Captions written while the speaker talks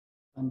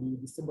and you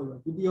disable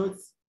your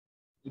videos,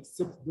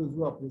 except those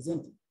who are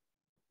presenting.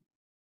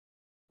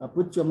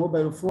 Put your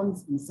mobile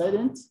phones in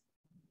silent.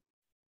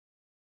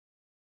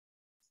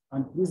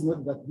 And please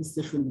note that this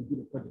session will be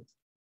recorded.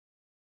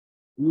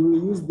 We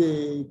will use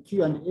the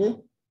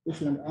Q&A,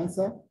 question and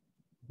answer,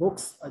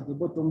 box at the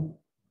bottom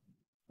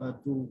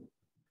to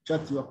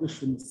chat your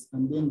questions,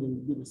 and then they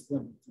will be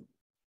responded to.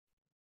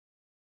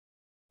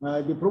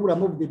 The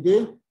program of the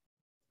day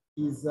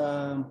is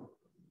I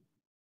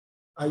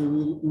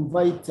will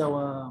invite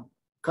our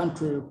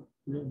country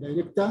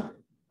director,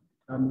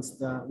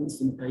 Mr.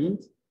 Wilson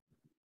Kaindi,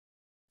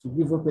 to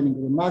give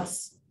opening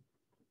remarks.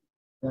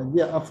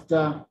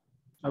 Thereafter,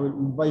 I will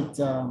invite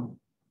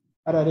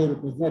RRA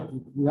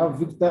representative. We have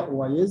Victor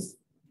Owayez.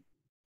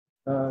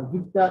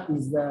 Victor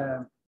is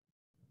the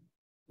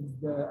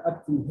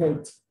acting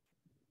head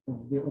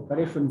of the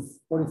Operations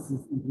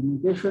Policies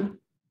Implementation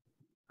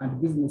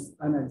and Business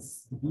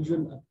Analysis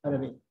Division at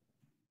RRA.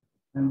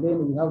 And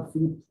then we have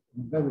Philip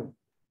Mugabe,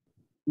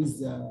 who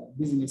is a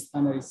business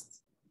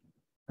analyst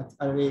at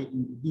RRA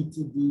in the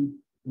DTD,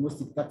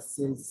 Domestic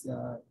Taxes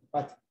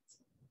Department.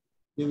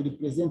 They will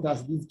present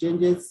us these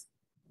changes.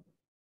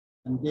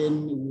 And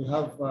then we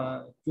have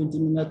 20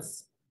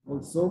 minutes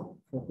also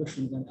for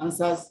questions and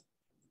answers.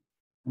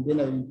 And then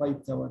I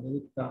invite our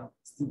director,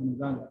 Stephen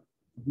Ganga,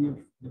 to give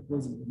the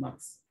closing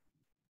remarks.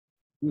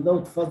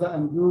 Without further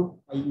ado,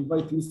 I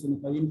invite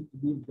Wilson Kaindi to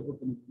give the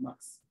opening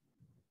remarks.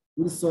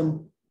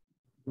 Wilson,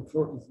 the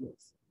floor is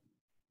yours.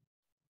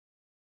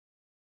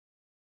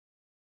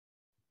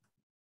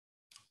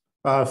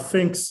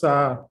 Thanks,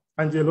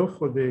 Angelo,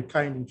 for the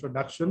kind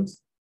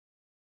introductions.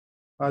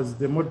 As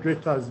the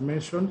moderator has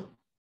mentioned,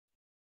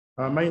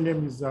 my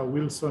name is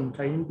Wilson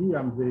Kaindi.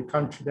 I'm the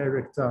country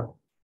director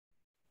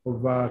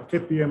of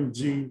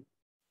KPMG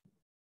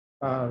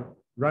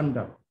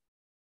Rwanda.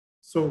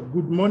 So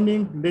good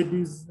morning,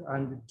 ladies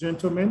and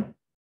gentlemen.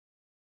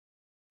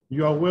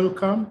 You are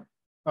welcome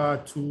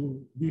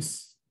to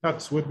this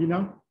tax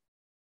webinar.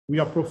 We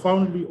are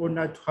profoundly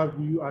honored to have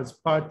you as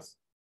part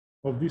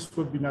of this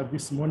webinar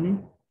this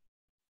morning.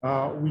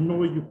 We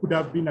know you could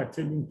have been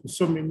attending to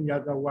so many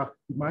other work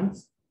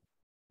demands,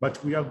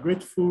 but we are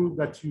grateful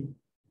that you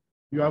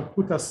have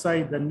put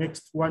aside the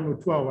next 1 or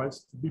 2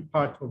 hours to be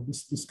part of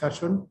this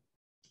discussion.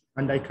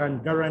 And I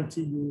can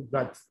guarantee you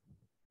that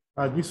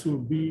this will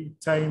be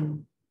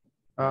time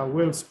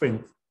well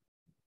spent.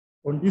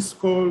 On this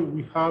call,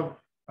 we have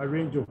a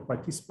range of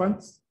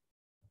participants,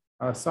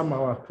 some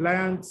of our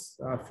clients,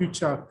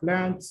 future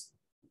clients.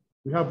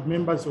 We have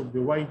members of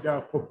the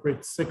wider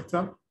corporate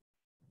sector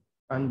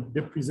and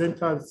the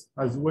presenters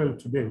as well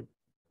today.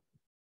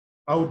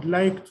 I would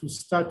like to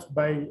start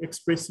by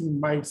expressing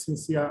my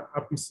sincere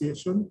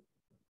appreciation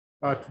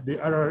to the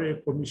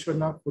RRA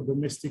Commissioner for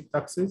Domestic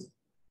Taxes,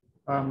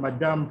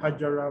 Madam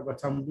Hajara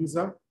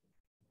Batambuliza,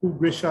 who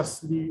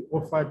graciously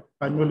offered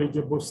a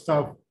knowledgeable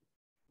staff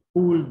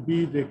who will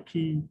be the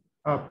key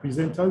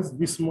presenters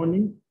this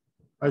morning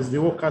as they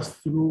walk us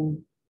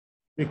through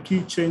the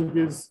key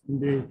changes in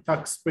the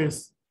tax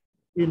space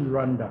in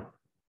Rwanda.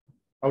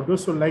 I would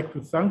also like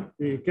to thank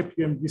the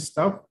KPMG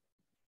staff,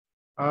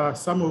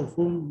 some of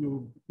whom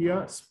you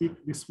hear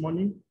speak this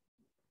morning,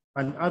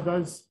 and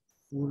others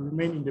will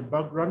remain in the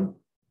background,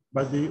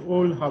 but they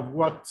all have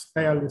worked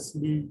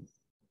tirelessly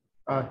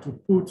to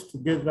put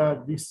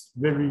together this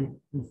very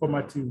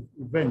informative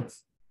event.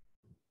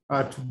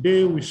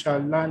 Today, we shall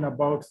learn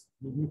about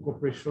the new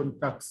corporation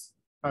tax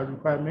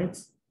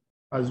requirements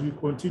as we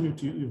continue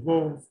to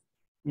evolve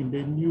in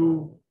the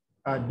new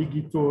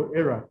digital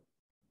era.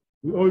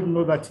 We all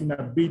know that in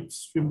a bid to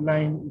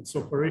streamline its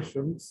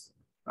operations,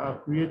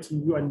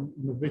 creating new and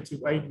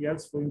innovative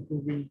ideas for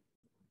improving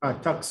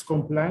tax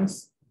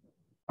compliance,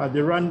 the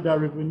Rwanda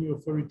Revenue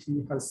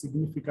Authority has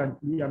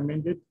significantly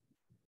amended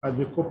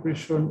the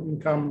corporation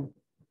income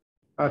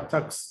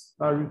tax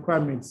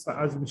requirements,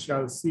 as we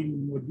shall see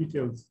in more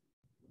details.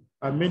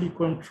 Many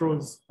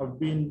controls have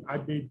been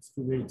added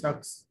to the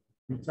tax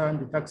return.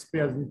 The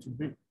taxpayers need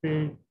to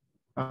pay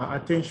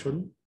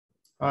attention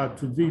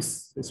to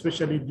this,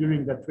 especially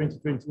during the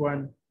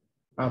 2021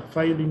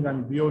 filing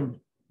and beyond,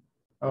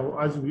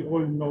 as we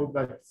all know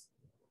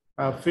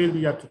that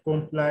failure to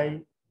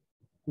comply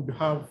could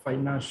have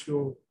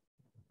financial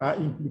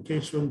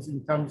implications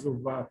in terms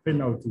of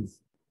penalties.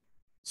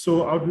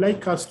 So I would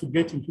like us to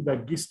get into the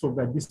gist of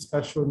the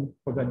discussion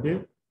for the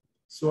day.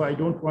 So I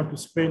don't want to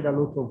spend a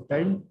lot of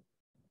time,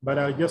 but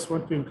I just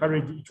want to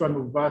encourage each one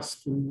of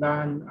us to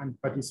learn and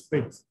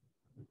participate.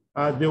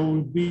 There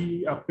will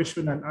be a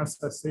question and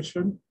answer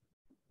session,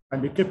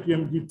 and the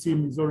KPMG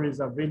team is always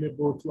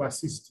available to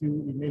assist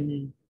you in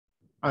any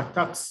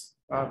tax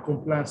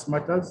compliance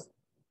matters,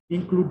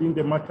 including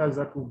the matters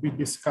that will be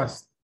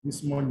discussed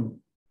this morning.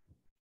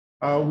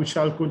 We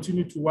shall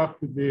continue to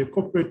work with the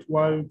corporate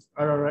world,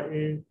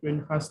 RRA, to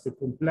enhance the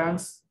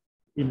compliance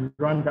in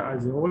Rwanda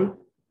as a whole.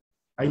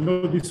 I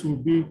know this will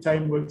be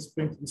time well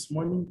spent this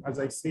morning, as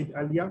I said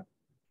earlier.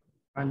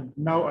 And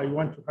now I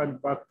want to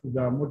hand back to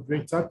the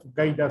moderator to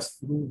guide us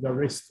through the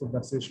rest of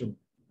the session.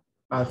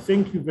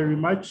 Thank you very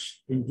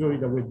much. Enjoy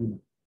the webinar.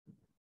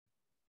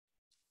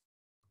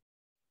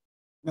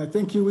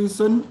 Thank you,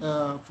 Wilson,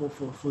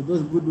 for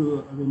those good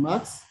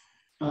remarks.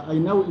 I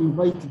now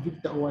invite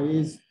Victor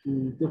Owaez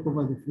to take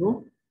over the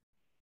floor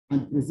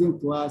and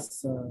present to us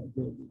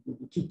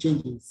the key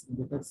changes in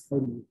the tax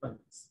filing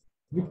requirements.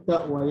 Victor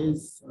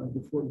Owaez,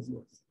 the floor is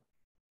yours.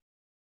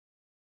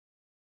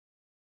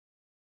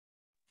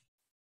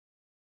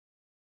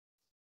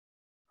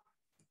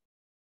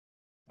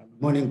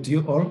 Good morning to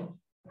you all.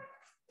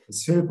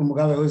 It's Philip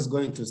Mugabe who is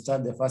going to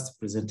start the first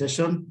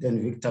presentation, then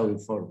Victor will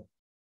follow.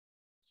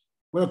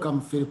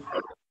 Welcome, Philip.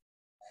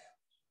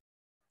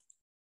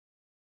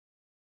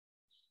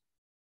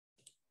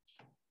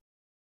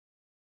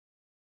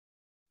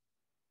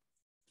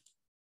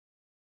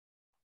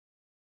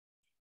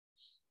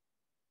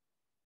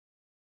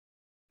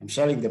 I'm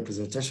sharing the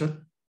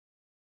presentation.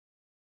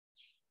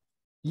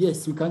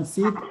 Yes, we can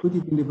see it. Put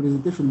it in the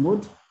presentation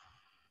mode.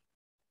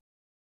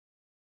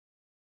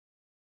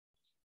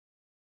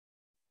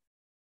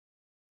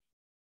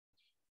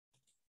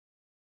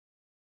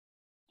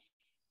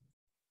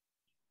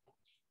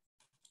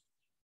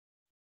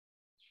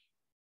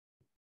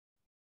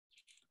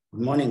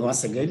 Good morning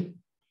once again.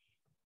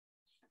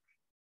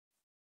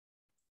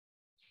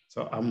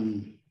 So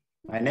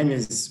my name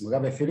is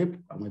Mugabe Philip.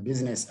 I'm a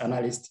business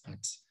analyst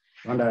at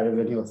Rwanda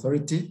Revenue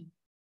Authority.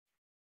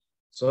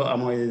 So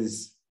I'm with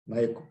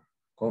my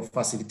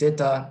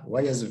co-facilitator,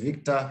 Wires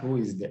Victor, who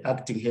is the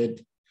acting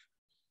head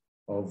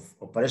of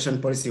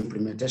Operation Policy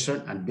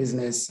Implementation and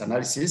Business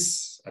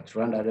Analysis at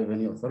Rwanda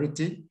Revenue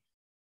Authority.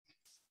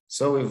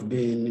 So we've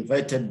been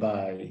invited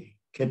by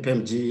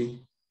KPMG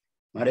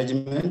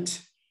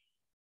management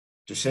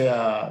to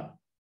share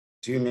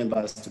to you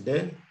members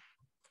today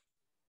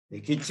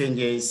the key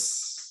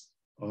changes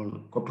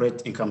on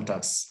corporate income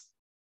tax.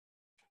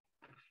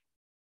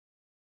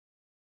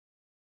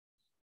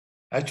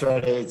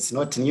 Actually, it's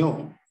not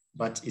new,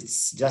 but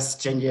it's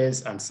just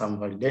changes and some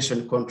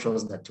validation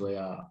controls that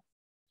were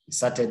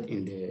inserted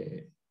in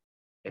the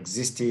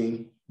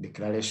existing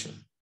declaration.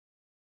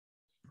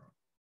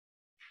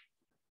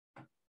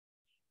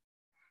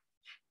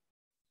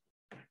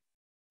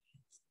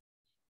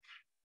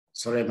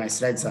 Sorry, my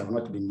slides have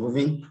not been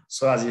moving.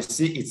 So as you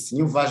see, it's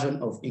new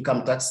version of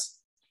income tax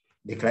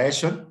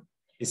declaration.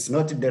 It's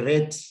not the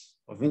rate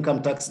of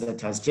income tax that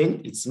has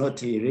changed. It's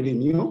not really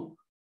new.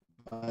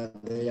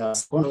 There are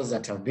controls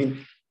that have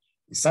been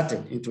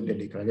inserted into the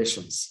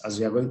declarations, as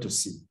we are going to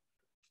see.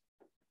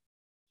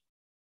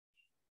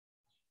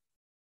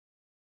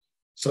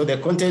 So the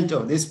content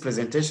of this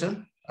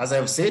presentation, as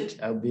I've said,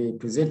 I'll be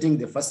presenting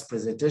the first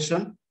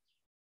presentation.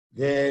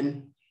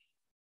 Then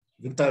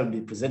Victor will be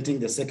presenting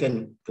the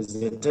second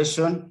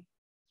presentation,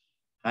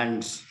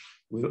 and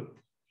we'll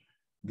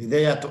be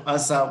there to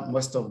answer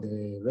most of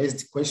the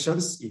raised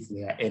questions if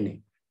there are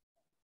any.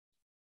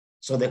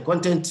 So the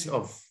content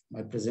of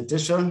my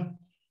presentation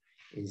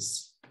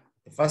is,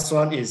 the first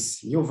one is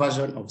new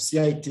version of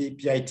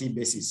CIT-PIT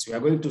basis. We are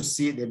going to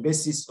see the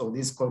basis of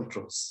these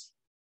controls.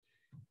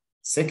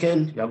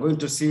 Second, we are going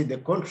to see the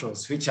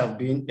controls which have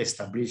been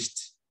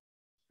established.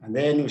 And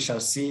then we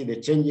shall see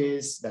the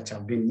changes that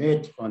have been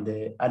made on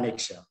the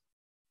annexure.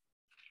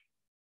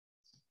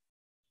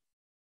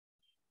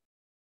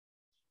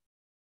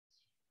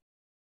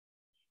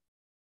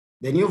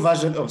 The new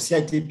version of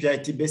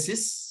CIT-PIT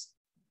basis,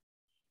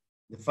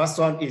 the first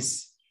one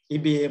is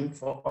EBM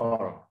for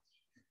all.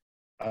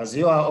 As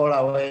you are all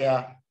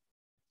aware,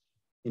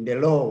 in the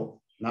law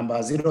number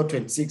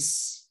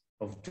 026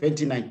 of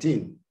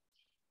 2019,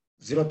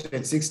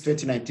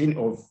 026-2019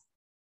 of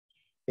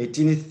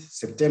 18th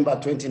September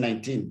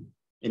 2019,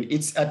 in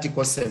its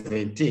Article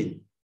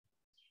 17,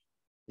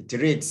 it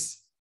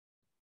reads,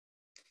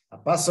 a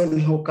person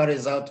who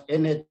carries out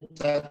any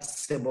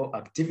taxable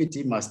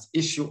activity must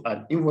issue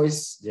an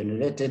invoice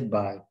generated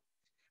by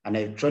an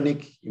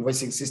electronic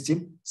invoicing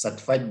system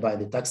certified by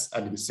the tax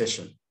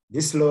administration.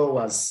 This law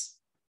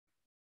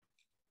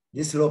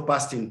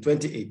passed in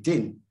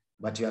 2018,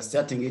 but we are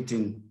starting it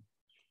in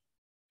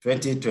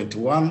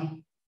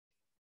 2021.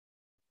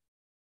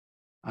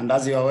 And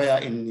as you are aware,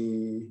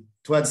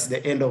 towards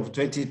the end of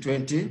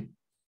 2020,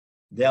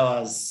 there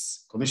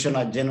was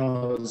Commissioner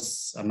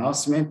General's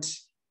announcement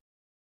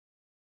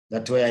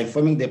that we are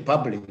informing the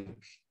public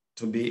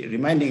to be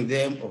reminding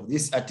them of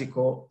this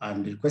article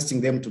and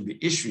requesting them to be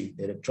issuing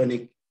the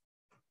electronic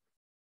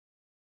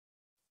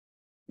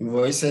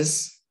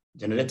invoices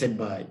generated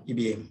by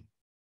EBM.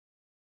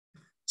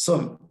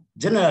 So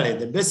generally,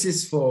 the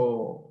basis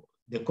for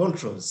the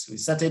controls we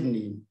started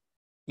in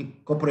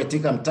corporate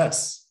income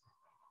tax,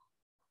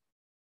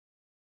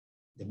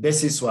 the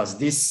basis was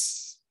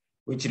this,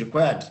 which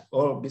required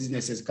all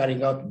businesses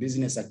carrying out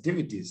business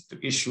activities to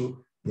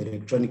issue the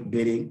electronic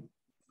billing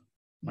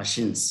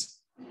machines.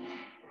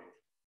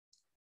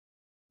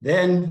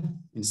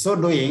 Then, in so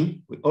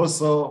doing, we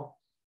also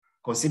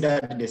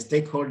considered the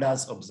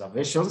stakeholders'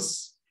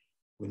 observations.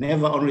 We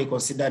never only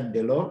considered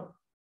the law.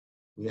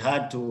 We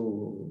had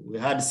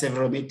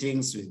several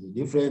meetings with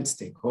different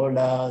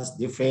stakeholders,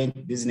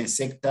 different business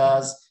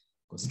sectors,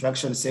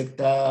 construction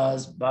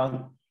sectors,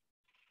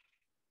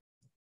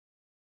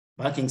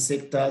 banking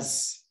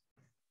sectors,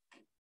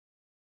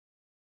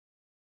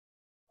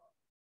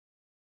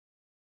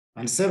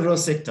 and several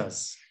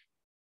sectors.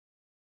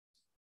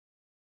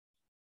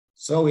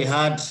 So we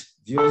had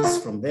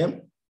views from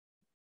them.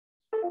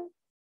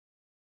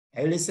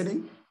 Are you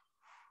listening?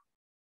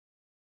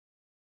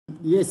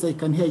 Yes, I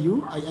can hear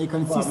you. I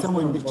can see I'm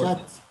someone in the still on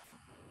board. chat.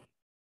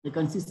 I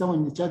can see someone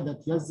in the chat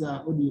that has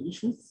audio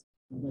issues,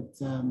 but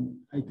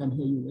I can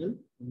hear you well.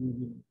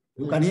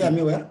 You can hear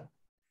me well?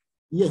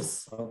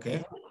 Yes.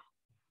 Okay.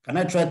 Can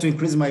I try to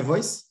increase my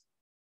voice?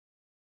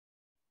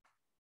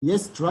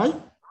 Yes, try.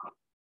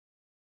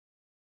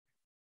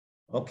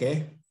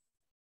 Okay.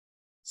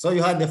 So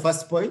you had the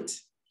first point,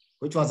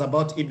 which was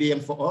about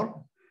EBM for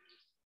all.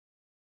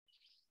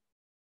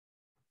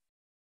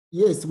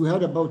 Yes, we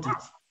heard about it.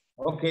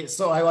 Okay,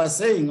 so I was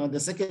saying on the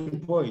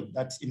second point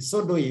that in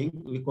so doing,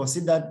 we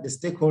considered the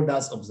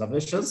stakeholders'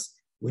 observations.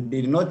 We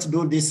did not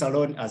do this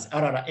alone as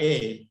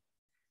RRA,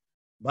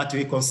 but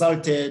we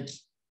consulted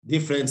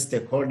different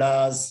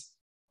stakeholders,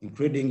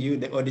 including you,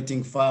 the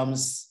auditing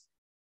firms,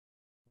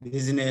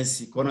 business,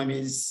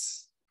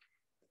 economies,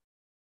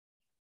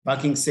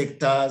 banking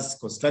sectors,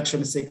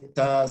 construction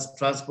sectors,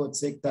 transport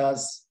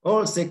sectors,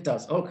 all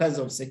kinds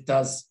of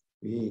sectors.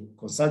 We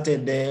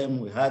consulted them,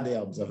 we had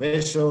their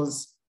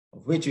observations,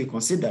 of which we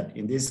considered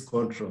in these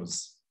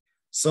controls.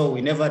 So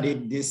we never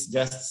did this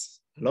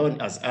just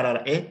alone as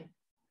RRA.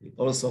 We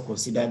also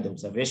considered the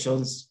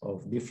observations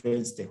of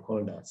different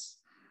stakeholders.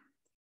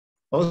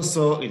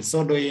 Also, in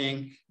so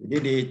doing, we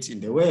did it in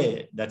the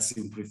way that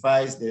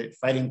simplifies the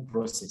filing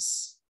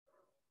process.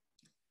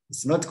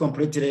 It's not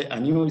completely a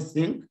new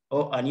thing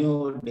or a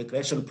new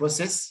declaration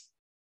process.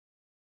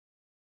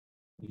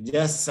 We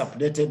just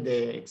updated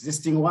the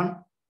existing one,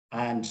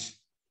 and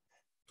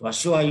to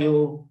assure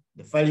you,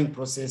 the filing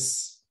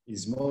process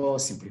is more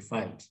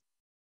simplified.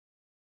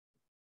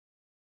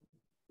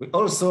 We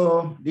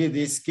also did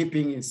this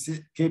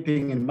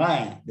keeping in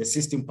mind the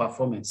system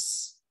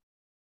performance.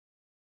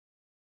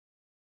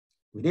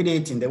 We did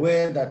it in the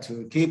way that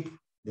we keep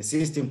the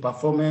system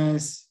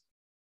performance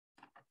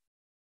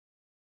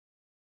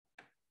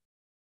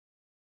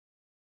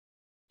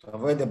to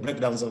avoid the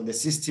breakdowns of the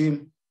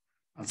system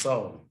and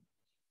so on.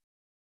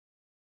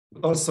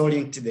 We also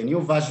linked the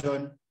new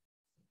version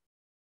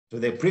to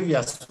the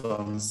previous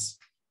ones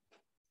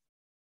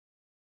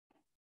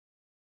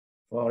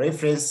for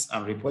reference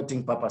and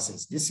reporting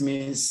purposes. This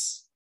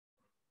means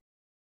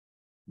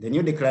the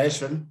new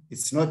declaration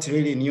is not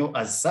really new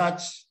as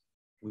such.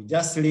 We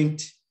just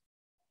linked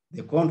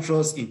the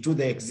controls into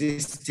the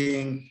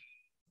existing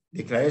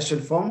declaration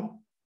form.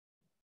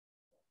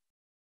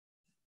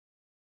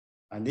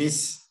 And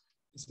this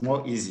is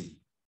more easy.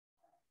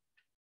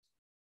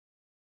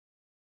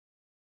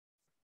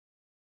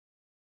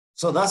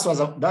 So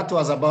that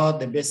was about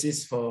the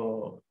basis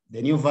for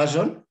the new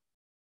version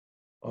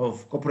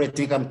of corporate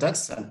income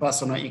tax and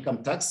personal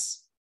income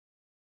tax.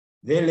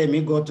 Then let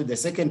me go to the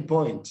second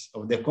point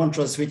of the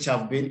controls which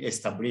have been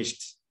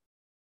established.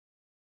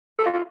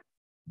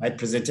 My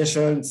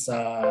presentations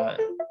are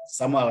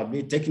somehow a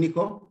bit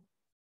technical.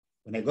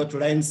 When I go to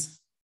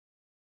lines,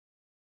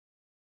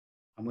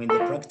 I'm in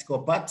the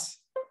practical part.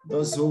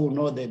 Those who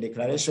know the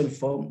declaration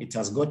form, it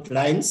has got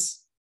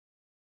lines.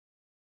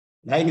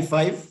 Line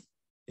 5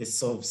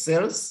 is of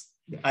sales,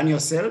 the annual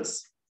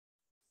sales.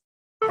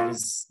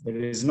 There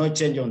is no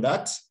change on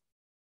that.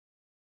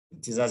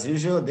 It is as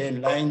usual.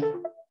 Then line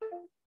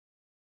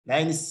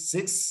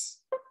 6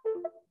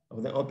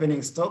 of the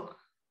opening stock.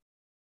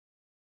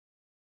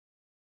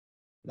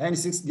 Line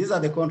 6, these are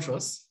the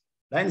controls.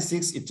 Line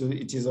 6,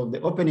 it is of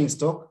the opening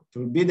stock. It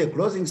will be the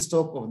closing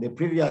stock of the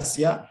previous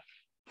year.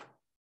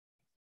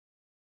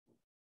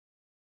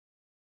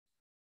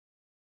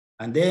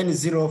 And then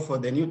 0 for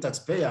the new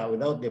taxpayer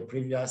without the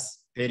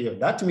previous period.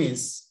 That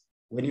means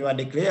when you are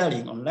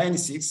declaring on line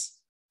 6,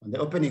 on the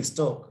opening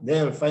stock,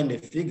 they will find a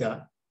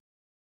figure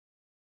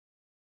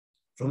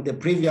from the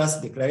previous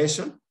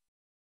declaration,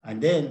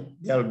 and then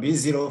there will be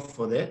 0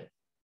 for the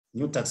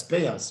new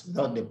taxpayers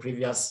without the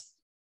previous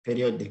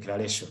period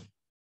declaration.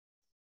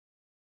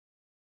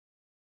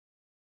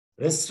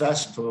 Let's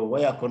rush to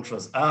where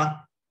controls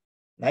are.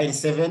 Line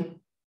 7.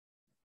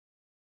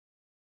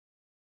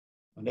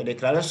 On the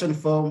declaration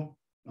form,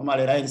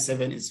 normally line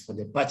 7 is for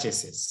the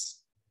purchases.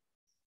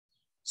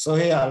 So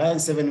here, line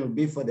 7 will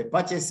be for the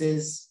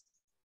purchases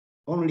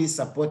only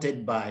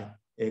supported by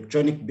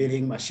electronic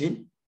billing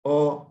machine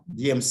or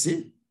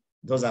DMC.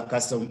 Those are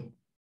custom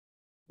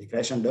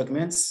declaration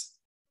documents.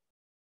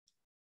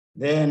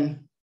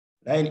 Then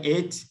line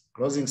 8,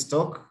 closing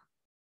stock,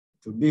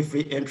 to be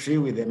free entry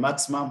with a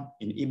maximum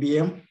in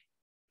EBM.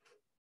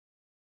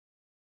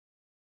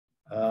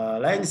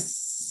 Line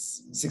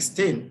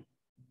 16,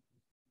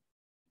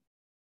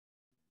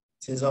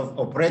 says of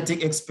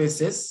operating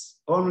expenses,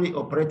 only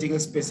operating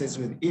expenses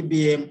with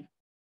EBM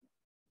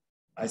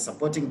as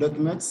supporting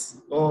documents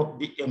or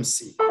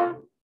DMC.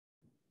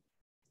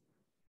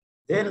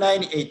 Then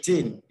line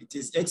 18, it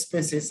is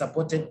expenses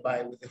supported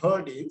by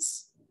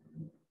withholdings.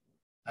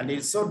 And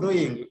in so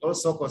doing, we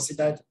also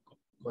considered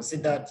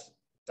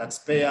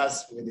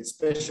taxpayers with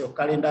special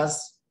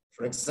calendars.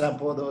 For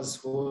example, those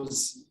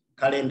whose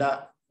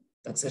calendar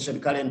taxation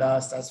calendar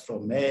starts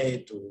from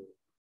May to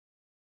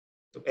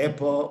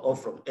April, or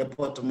from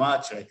April to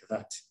March, like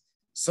that.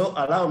 So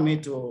allow me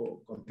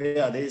to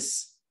compare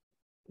these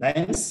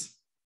lines.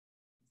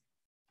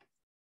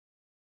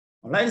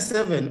 On line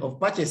 7 of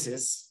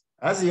purchases,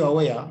 as you're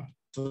aware,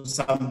 to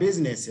some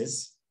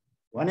businesses,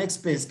 one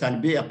expense can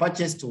be a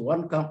purchase to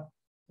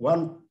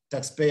one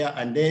taxpayer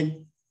and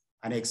then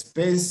an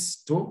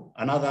expense to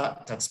another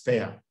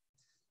taxpayer.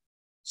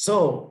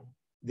 So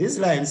these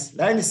lines,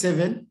 line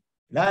 7,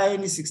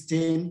 line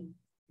 16,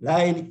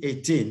 line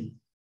 18,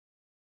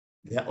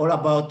 they are all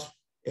about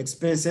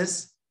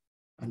expenses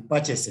and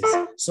purchases.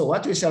 So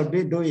what we shall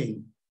be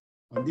doing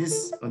on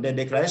the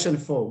declaration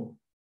form,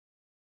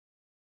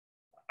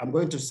 I'm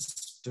going to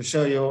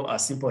show you a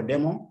simple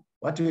demo.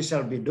 What we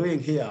shall be doing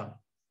here,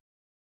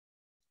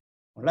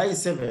 on line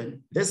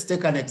 7, let's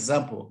take an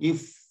example.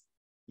 If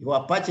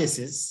your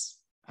purchases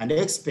and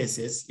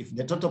expenses, if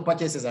the total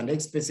purchases and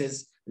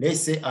expenses,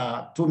 let's say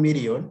are 2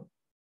 million,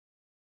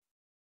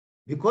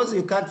 because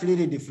you can't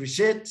really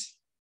differentiate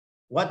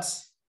what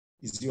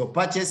is your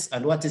purchase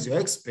and what is your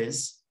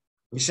expense,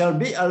 we shall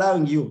be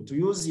allowing you to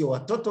use your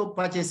total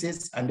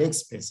purchases and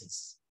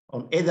expenses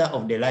on either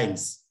of the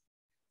lines.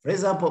 For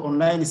example, on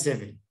line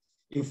 7,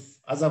 if,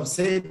 as I've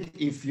said,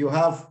 if you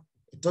have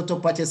a total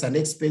purchase and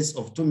expense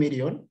of 2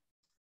 million,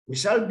 we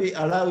shall be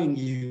allowing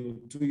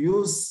you to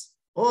use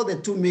all the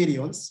 2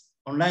 millions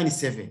on line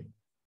 7.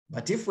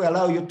 But if we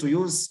allow you to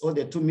use all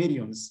the 2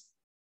 millions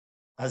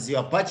as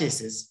your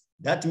purchases,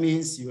 that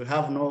means you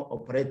have no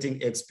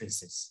operating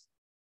expenses.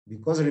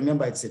 Because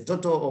remember, it's a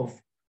total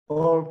of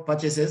all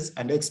purchases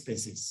and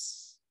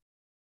expenses.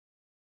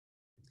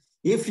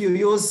 If you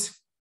use,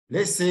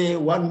 let's say,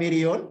 1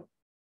 million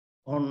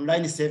on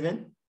line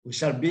 7, we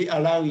shall be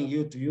allowing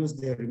you to use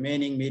the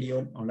remaining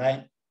million on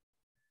line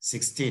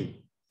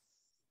 16.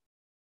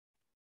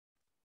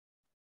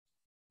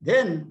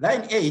 Then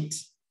line 8,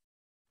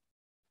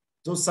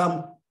 to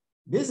some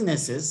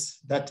businesses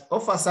that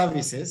offer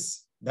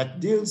services,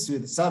 that deals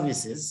with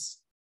services,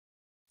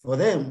 for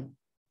them,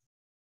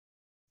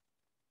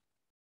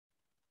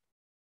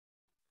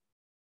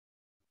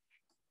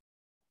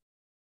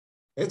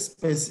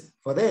 expense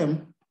for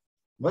them,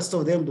 most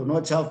of them do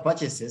not have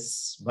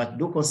purchases, but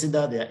do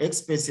consider their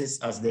expenses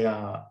as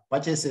their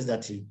purchases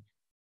that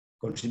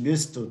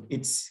contributes to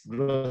its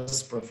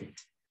gross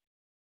profit.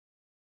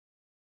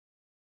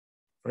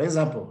 For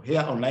example,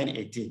 here on line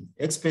 18,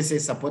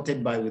 expenses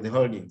supported by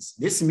withholdings.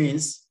 This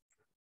means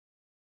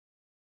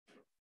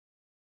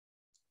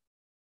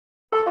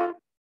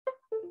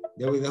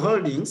the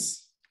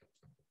withholdings,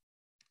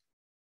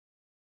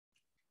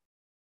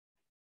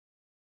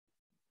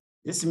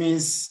 this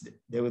means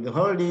the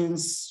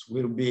withholdings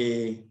will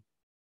be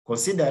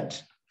considered.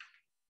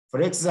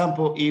 For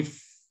example,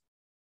 if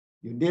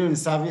you deal in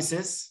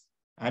services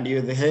and you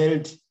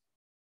withheld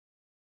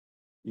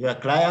your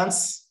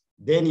clients,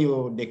 then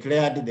you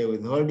declared the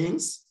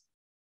withholdings.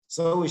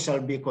 So we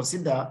shall be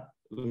considering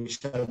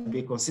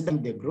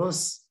the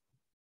gross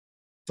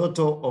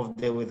total of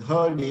the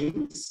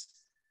withholdings,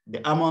 the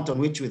amount on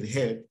which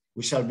withheld.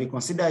 We shall be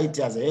considering it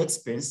as an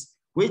expense,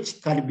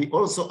 which can be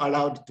also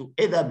allowed to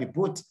either be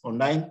put on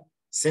line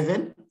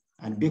 7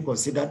 and be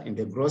considered in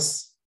the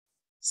gross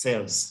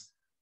sales.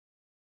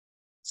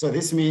 So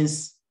this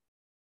means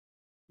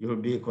you will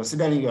be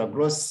considering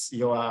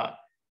your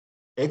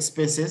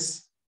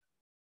expenses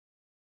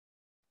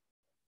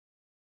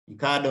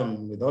incurred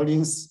on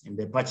withholdings in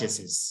the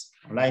purchases,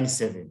 on line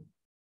 7.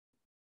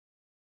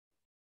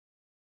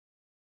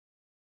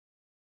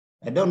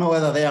 I don't know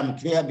whether they are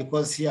clear,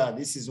 because here,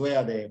 this is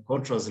where the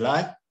controls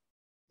lie,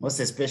 most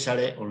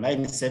especially on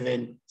line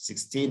 7,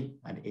 16,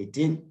 and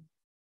 18.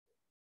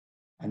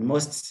 And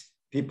most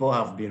people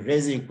have been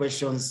raising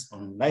questions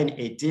on line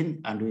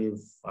 18, and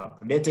we've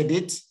updated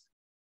it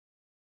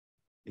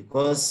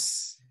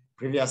because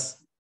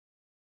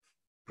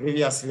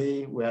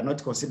previously we are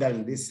not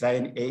considering this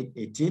line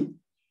 18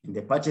 in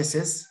the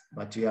purchases,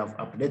 but we have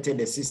updated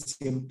the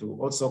system to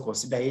also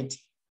consider it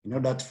in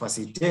order to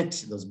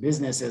facilitate those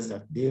businesses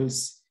that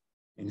deals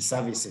in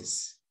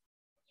services.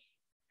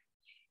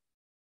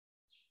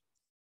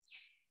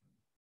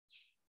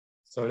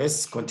 So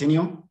let's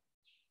continue.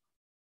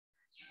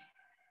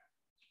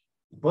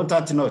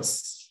 Important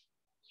notes,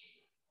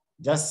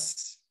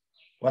 just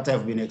what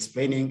I've been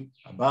explaining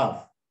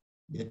above.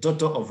 The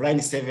total of line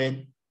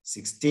 7,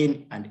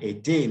 16, and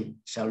 18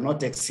 shall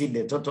not exceed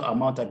the total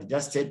amount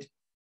adjusted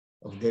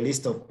of the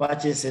list of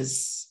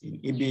purchases in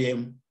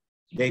EBM,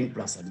 then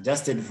plus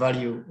adjusted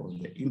value of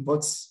the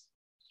imports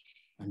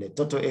and the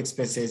total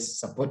expenses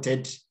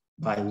supported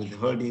by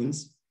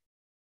withholdings.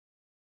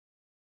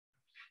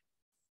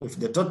 If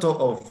the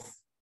total of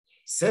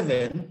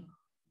 7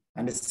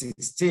 and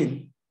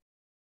 16,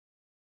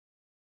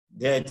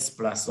 that's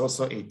plus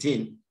also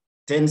 18,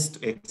 tends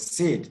to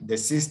exceed, the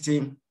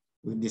system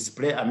will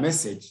display a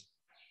message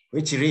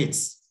which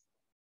reads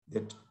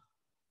that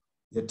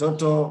the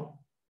total,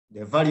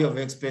 the value of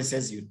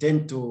expenses you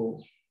tend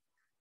to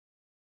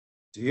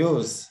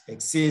use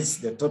exceeds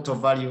the total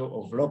value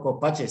of local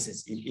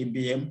purchases in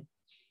EBM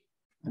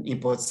and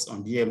imports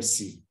on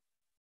DMC.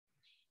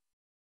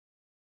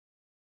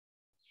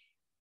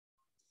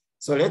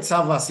 So let's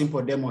have a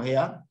simple demo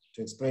here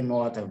to explain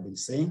more what I've been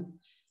saying.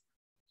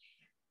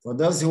 For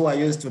those who are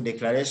used to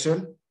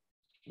declaration,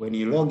 when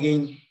you log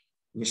in,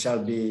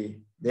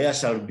 there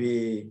shall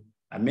be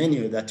a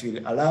menu that will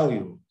allow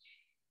you,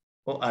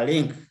 or a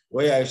link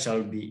where you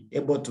shall be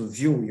able to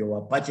view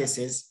your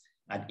purchases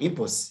and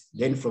imports.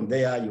 Then from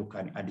there, you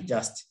can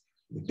adjust.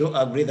 We do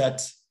agree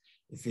that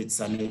if it's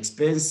an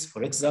expense,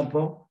 for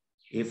example,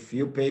 if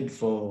you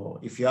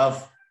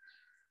have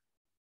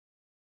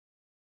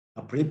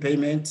a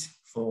prepayment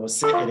for,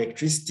 say,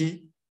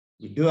 electricity,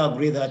 we do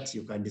agree that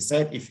you can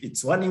decide if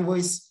it's one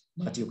invoice,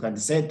 but you can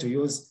decide to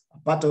use a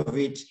part of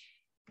it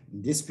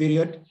in this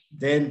period,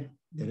 then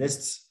the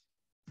rest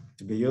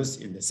to be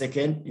used in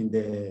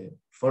the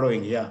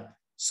following year.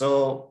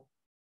 So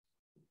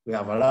we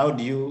have allowed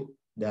you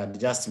the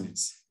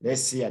adjustments.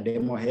 Let's see a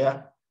demo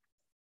here.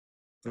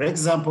 For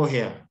example,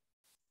 here,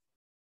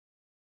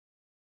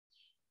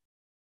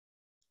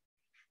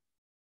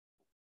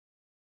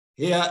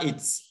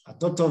 it's a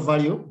total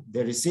value,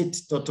 the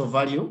receipt total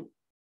value.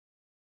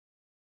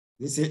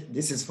 This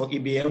is for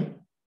EBM.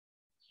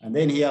 And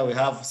then here we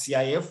have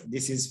CIF.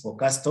 This is for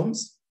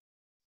customs.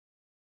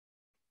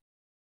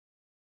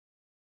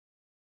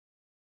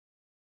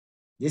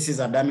 This is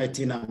a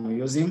dimension I'm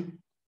using.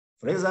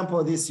 For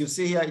example, this you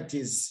see here, it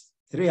is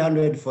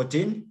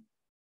 314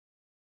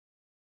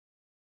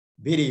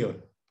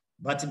 billion,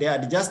 but the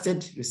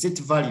adjusted receipt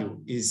value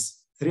is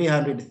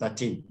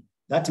 313.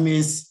 That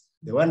means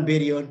the 1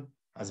 billion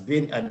has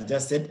been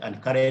adjusted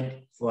and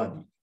carried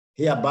forward.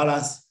 Here,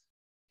 balance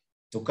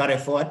to carry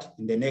forward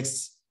in the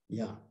next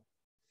year.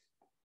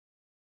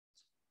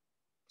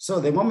 So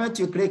the moment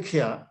you click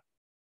here,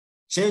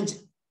 change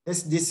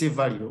SDC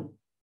value,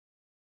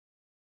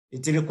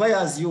 it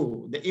requires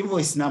you the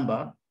invoice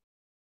number.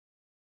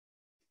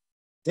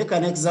 Take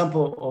an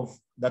example of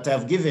that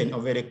I've given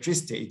of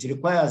electricity. It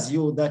requires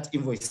you that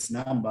invoice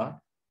number.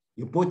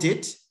 You put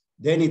it,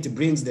 then it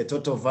brings the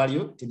total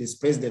value. It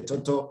displays the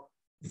total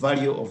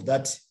value of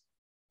that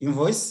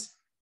invoice.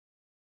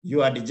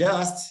 You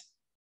adjust.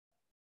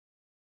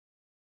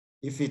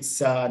 If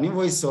it's an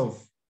invoice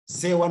of,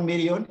 say, 1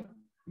 million,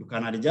 you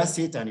can adjust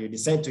it and you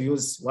decide to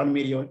use 1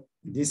 million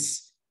in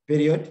this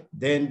period,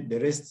 then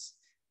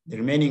the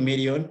remaining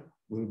million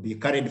will be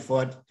carried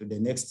forward to the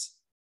next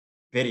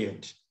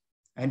period.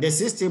 And the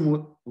system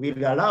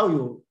will allow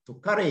you to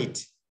carry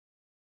it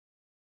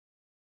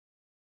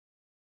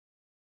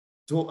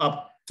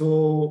up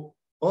to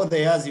all the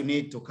years you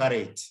need to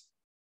carry it.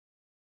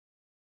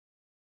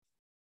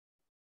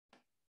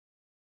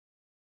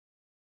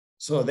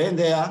 So then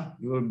there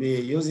you will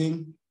be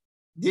using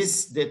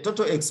this, the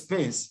total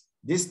expense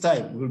this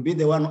time will be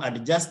the one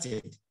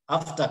adjusted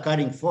after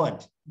carrying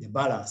forward the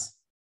balance.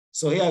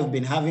 So here I've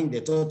been having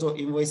the total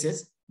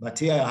invoices, but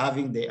here I'm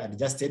having the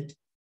adjusted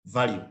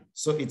value.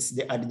 So it's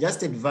the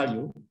adjusted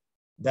value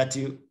that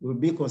will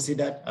be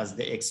considered as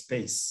the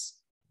expense.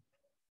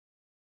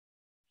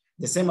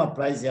 The same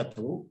applies here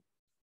to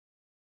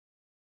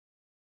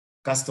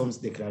customs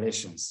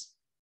declarations.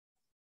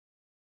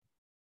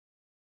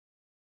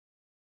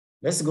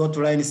 Let's go to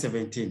line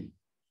 17.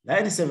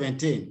 Line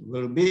 17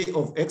 will be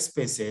of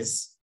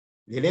expenses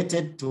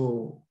related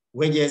to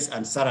wages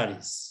and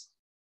salaries.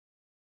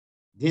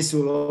 This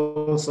will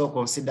also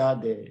consider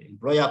the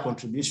employer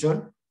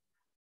contribution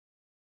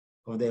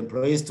of the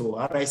employees to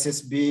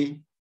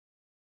RSSB,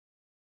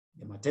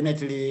 the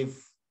maternity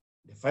leave,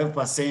 the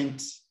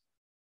 5%,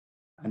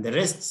 and the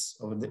rest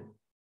of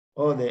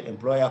all the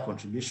employer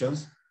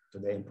contributions to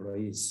the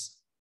employees.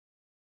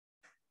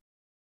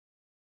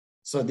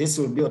 So this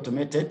will be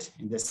automated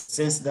in the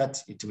sense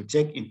that it will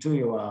check into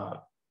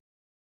your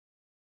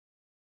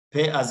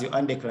pay as you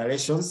earn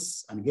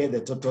declarations and get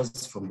the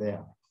totals from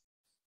there.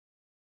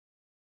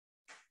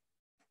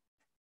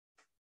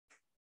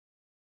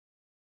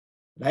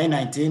 Line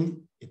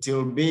 19, it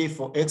will be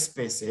for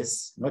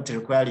expenses not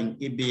requiring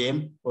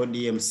EBM or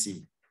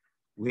DMC.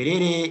 We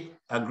really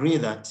agree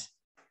that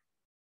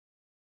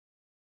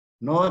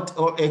not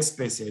all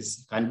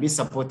expenses can be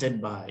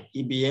supported by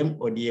EBM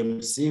or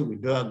DMC. We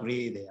do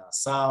agree there are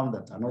some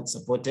that are not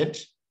supported.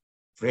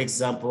 For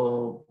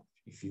example,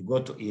 if you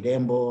go to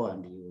Irembo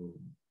and you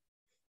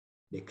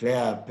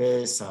declare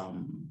pay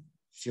some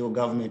few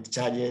government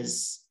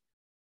charges,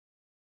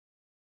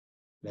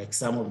 like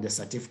some of the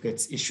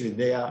certificates issued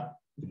there,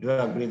 we do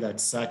agree that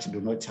such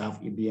do not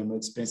have EBM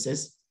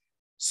expenses.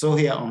 So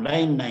here on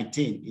line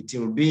 19, it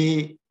will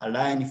be a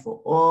line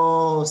for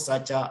all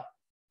such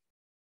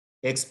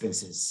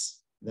expenses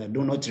that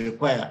do not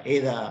require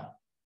either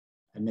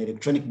an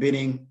electronic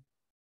billing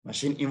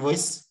machine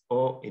invoice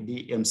or a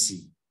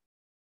DMC.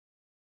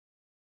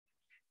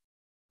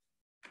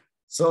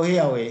 So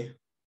here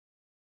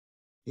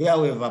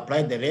we've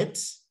applied the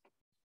rate.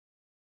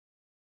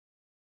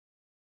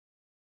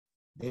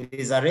 There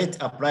is a rate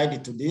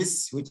applied to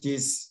this, which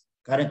is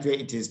currently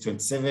it is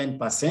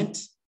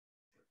 27%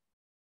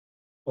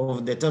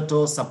 of the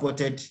total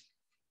supported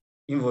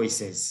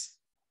invoices.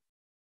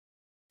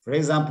 For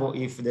example,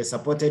 if the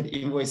supported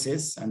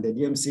invoices and the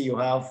DMC you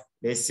have,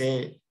 let's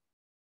say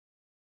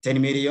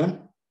 10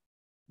 million,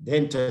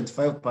 then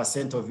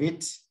 25% of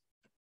it,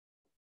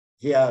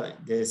 here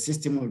the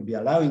system will be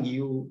allowing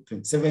you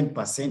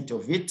 27%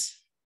 of it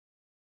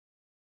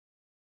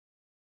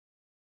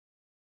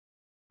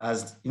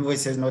as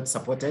invoices not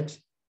supported,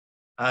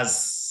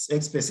 as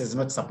expenses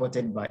not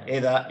supported by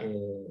either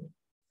a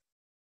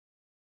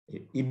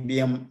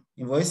EBM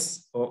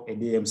invoice or a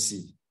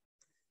DMC.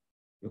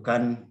 You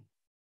can,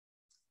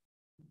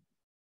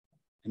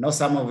 I know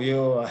some of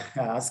you are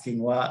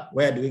asking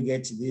where do we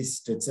get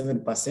this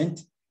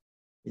 27%?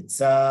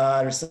 It's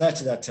a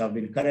research that have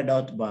been carried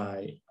out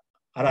by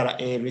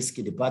RRA Risk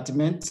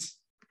Department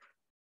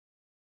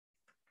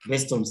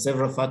based on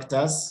several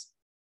factors.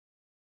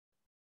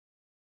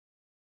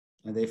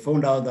 And they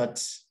found out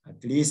that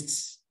at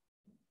least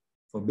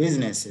for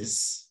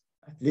businesses,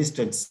 at least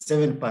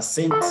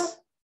 27%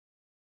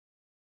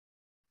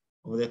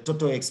 of the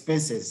total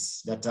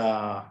expenses that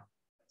are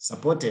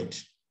supported,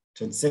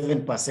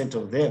 27%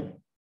 of them,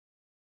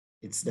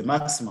 it's the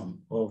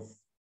maximum of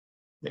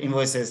the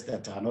invoices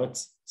that are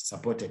not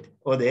supported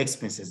or the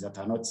expenses that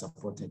are not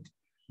supported.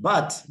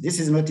 But this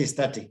is not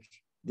static.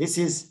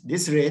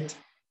 This rate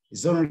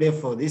is only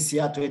for this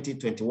year,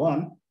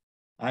 2021,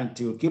 and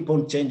to keep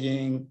on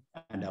changing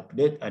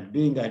and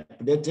being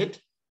updated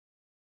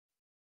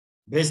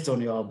based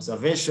on your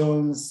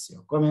observations,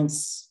 your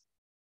comments.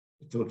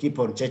 It will keep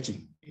on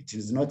changing. It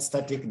is not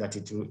static that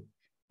it will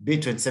be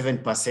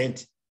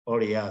 27%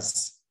 all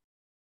years.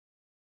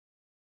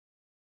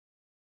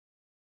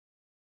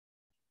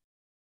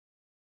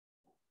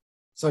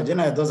 So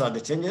generally, those are the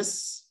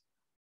changes.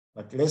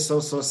 But let's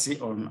also see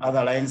on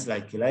other lines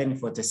like line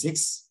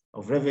 46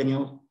 of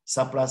revenue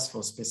surplus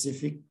for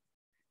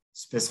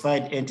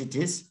specified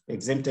entities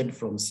exempted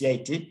from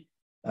CIT.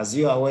 As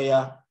you are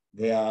aware,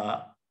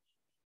 there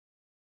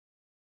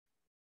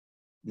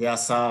are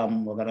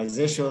some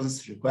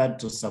organizations required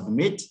to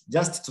submit,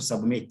 just to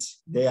submit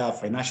their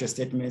financial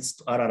statements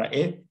to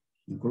RRA,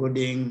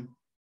 including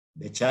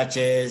the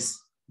churches,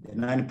 the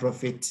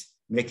non-profit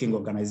making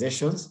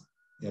organizations.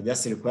 They're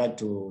just required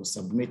to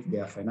submit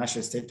their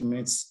financial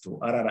statements to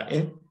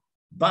RRA.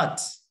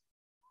 But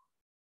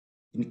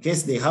in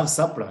case they have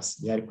surplus,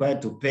 they are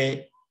required to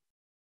pay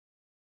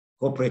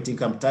corporate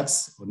income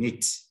tax on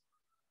it.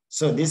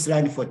 So this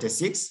line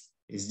 46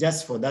 is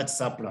just for that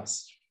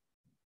surplus.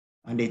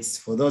 And it's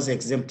for those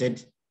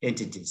exempted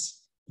entities.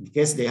 In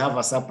case they have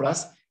a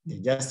surplus, they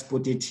just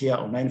put it here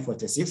on line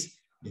 46.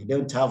 They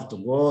don't have to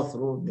go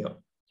through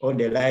all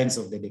the lines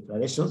of the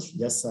declarations,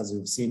 just as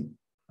we've seen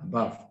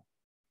above.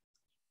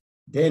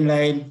 Then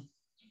line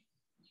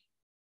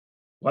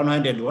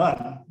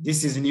 101,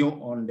 this is new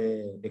on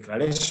the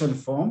declaration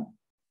form.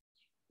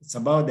 It's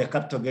about the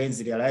capital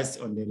gains realized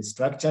on the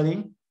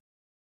restructuring.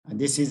 And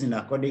this is in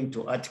according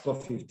to Article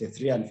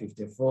 53 and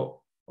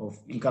 54 of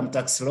Income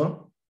Tax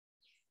Law.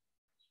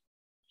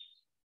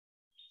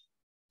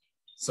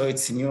 So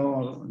it's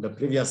new, the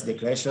previous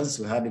declarations,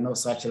 we had no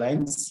such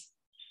lines.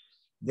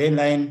 Then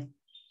line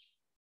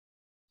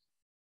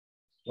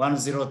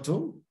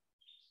 102,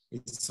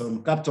 it's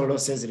on capital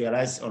losses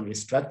realized on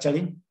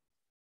restructuring.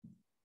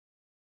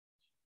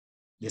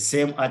 The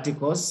same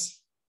articles.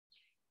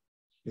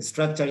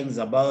 Restructuring is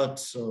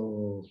about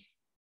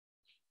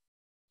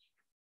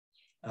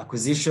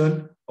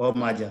acquisition or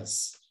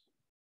mergers.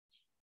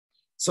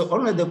 So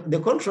only the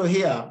control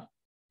here,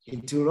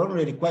 it will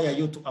only require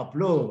you to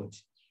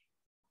upload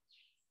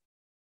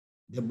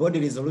the body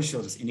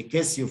resolutions in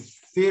case you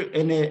fill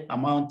any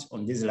amount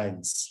on these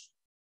lines.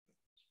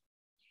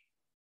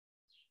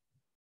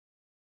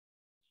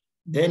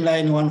 Then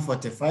line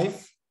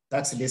 145,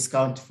 tax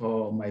discount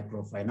for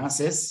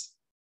microfinances.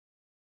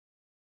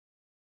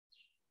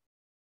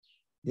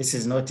 This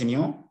is not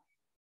new,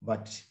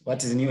 but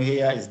what is new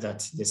here is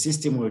that the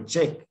system will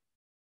check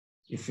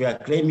if you are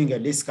claiming a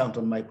discount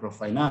on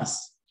microfinance.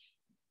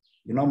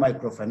 You know,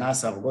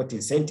 microfinance have got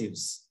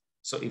incentives.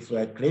 So if we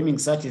are claiming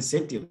such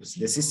incentives,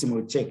 the system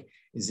will check,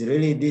 is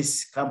really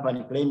this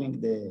company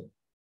claiming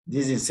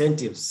these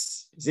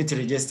incentives? Is it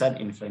registered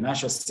in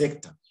financial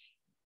sector?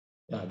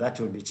 Yeah, that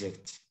will be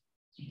checked.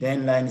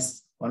 Then line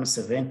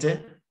 170,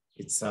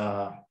 it's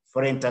a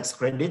foreign tax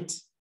credit.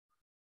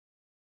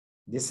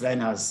 This line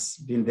has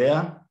been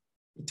there.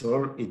 It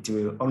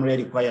will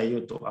only require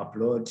you to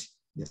upload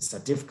the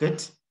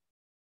certificate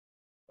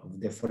of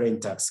the foreign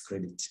tax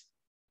credit.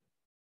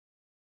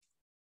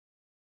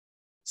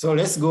 So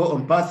let's go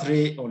on part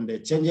 3 on the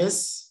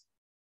changes.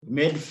 We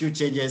made a few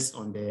changes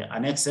on the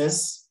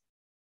annexes.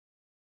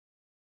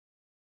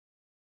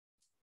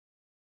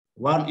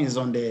 One is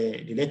on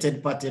the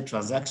related party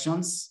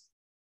transactions.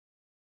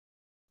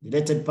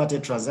 Related party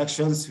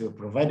transactions, we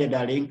provided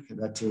a link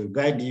that will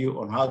guide you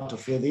on how to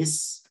fill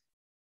this.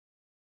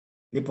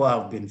 People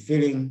have been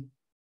filling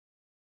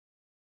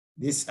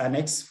this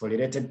annex for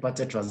related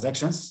party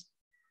transactions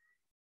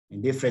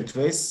in different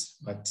ways,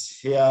 but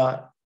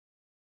here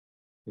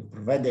we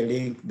provide a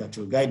link that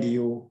will guide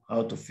you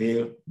how to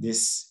fill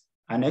this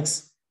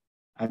annex.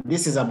 And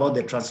this is about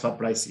the transfer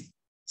pricing.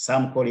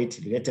 Some call it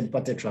related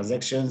party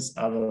transactions,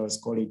 others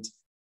call it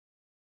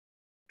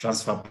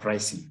transfer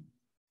pricing.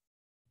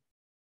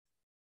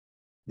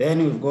 Then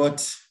we've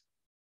got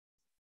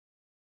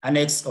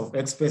annex of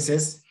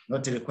expenses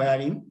not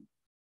requiring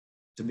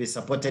to be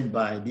supported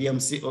by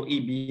DMC or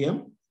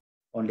EBM.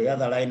 On the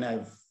other line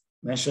I've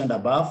mentioned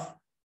above,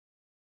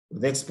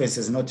 with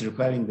expenses not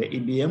requiring the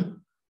EBM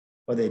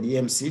or the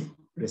DMC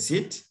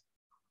receipt.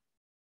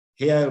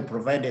 Here I'll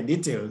provide the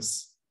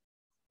details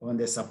on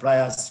the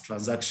supplier's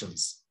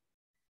transactions.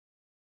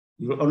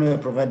 You will only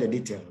provide the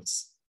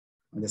details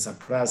on the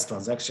supplier's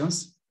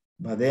transactions,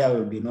 but there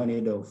will be no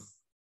need of,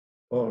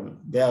 or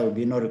there will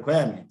be no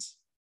requirement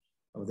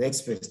of the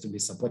expense to be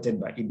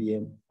supported by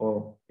EBM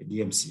or the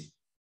DMC.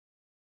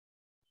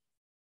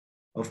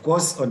 Of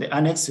course, on the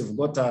annex, we've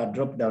got a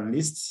drop-down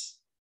list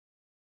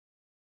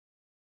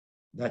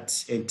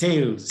that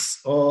entails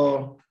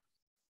all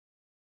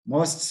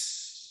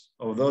most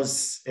of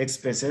those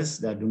expenses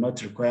that do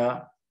not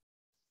require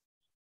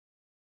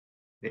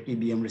the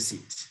EBM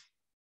receipt.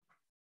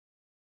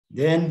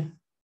 Then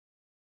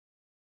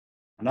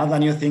another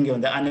new thing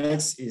on the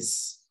annex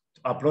is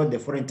to upload the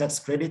foreign tax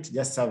credit,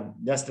 just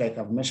like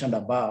I've mentioned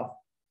above.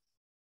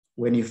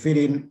 When you fill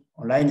in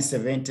on line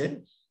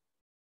 70,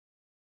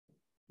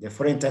 the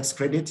foreign tax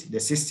credit, the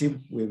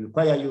system will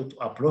require you to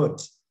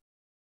upload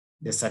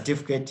the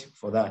certificate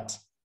for that.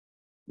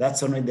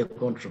 That's only the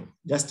control,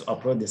 just to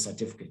upload the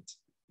certificate.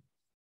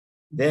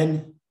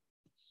 Then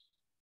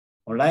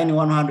on line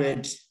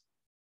 101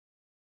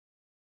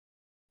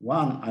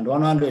 and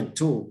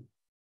 102,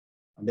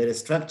 on the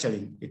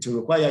restructuring, it will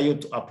require you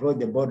to upload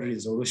the board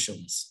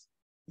resolutions.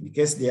 In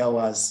case there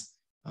was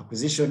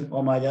acquisition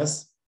or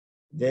mergers,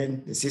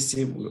 then the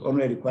system will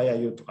only require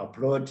you to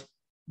upload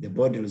the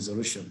board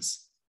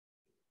resolutions.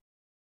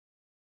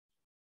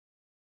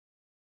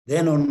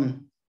 Then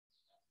on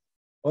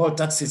all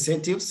tax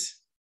incentives,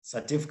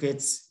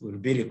 certificates will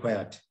be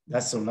required.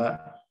 That's on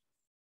that.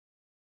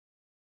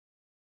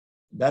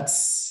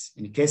 That's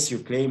in case you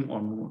claim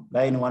on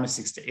line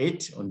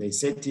 168 on the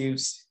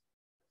incentives,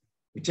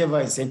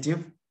 whichever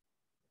incentive,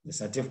 the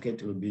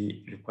certificate will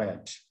be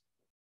required.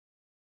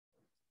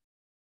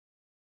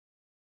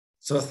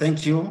 So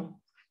thank you.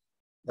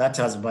 That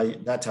has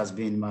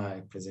been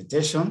my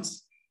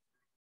presentations.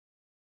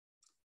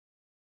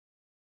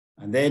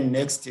 And then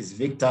next is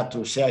Victor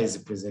to share his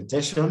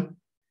presentation.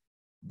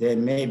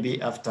 Then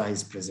maybe after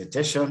his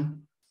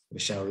presentation, we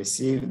shall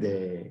receive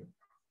the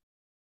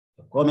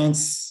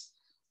comments,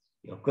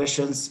 your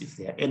questions, if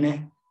there are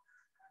any.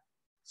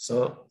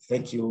 So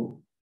thank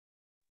you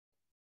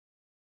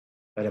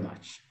very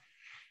much.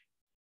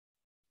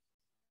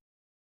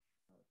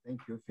 Thank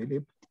you,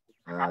 Philip.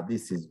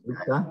 This is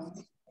Victor.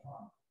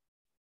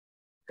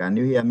 Can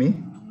you hear me?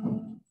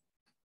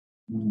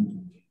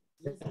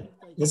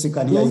 Yes, you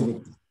can hear you,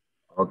 Victor.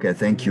 Okay,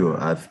 thank you.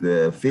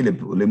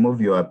 Philip,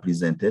 remove your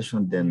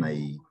presentation, then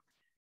I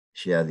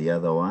share the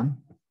other one.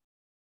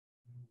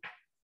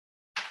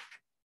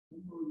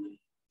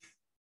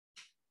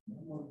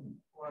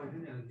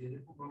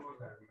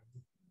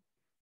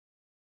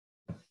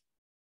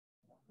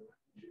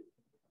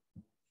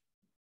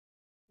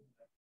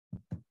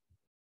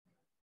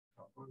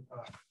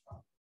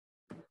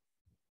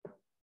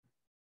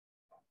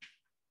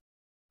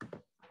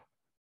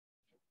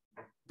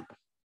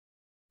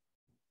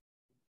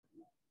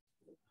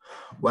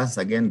 Once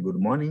again, good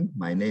morning.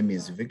 My name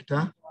is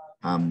Victor.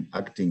 I'm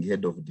acting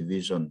head of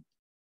division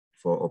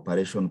for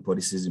operation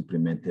policies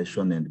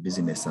implementation and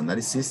business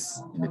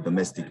analysis in the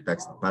domestic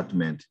tax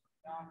department.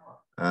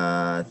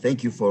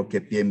 Thank you for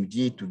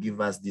KPMG to give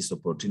us this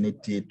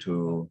opportunity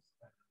to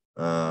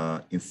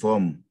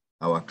inform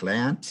our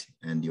client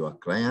and your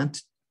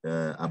client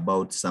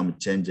about some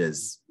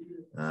changes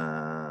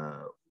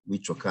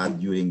which occurred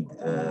during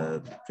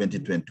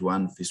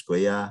 2021 fiscal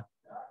year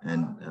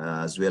and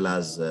as well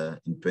as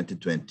in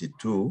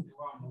 2022.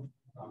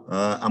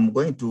 I'm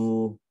going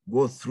to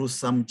go through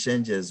some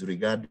changes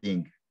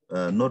regarding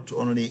not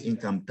only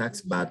income tax,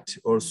 but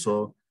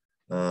also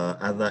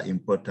other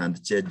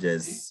important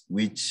changes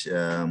which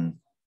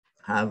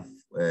have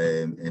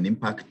an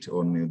impact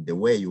on the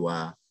way you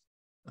are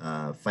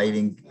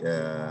filing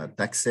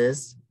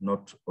taxes,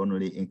 not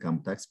only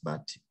income tax,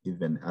 but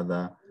even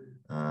other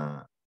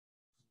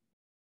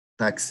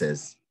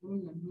taxes.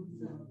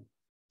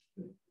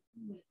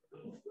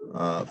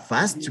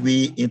 First,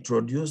 we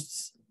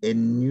introduced a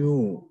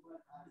new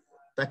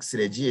tax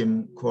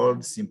regime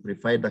called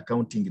simplified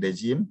accounting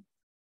regime.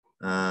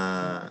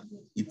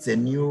 It's a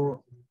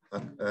new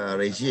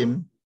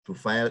regime to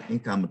file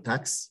income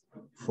tax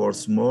for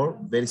small,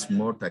 very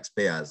small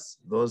taxpayers,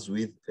 those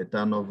with a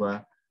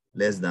turnover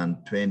less than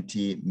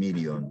 20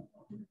 million.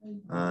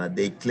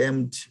 They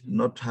claimed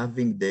not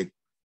having the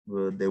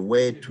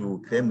way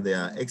to claim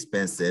their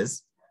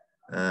expenses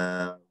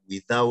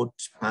without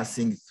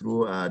passing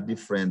through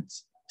different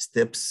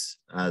steps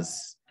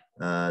as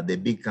the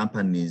big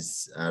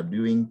companies are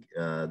doing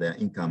their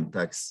income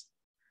tax.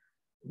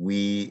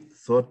 We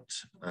thought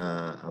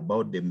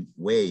about the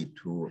way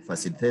to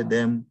facilitate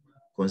them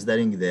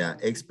considering their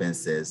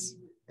expenses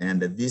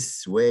And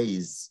this way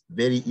is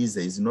very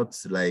easy. It's not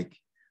like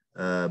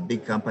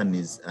big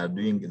companies are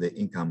doing the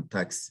income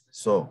tax.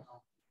 So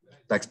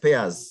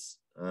taxpayers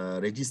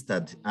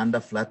registered under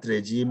flat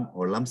regime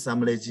or lump sum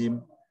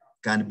regime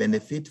can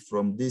benefit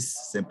from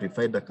this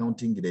simplified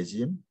accounting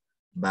regime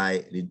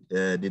by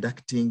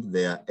deducting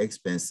their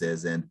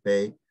expenses and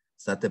pay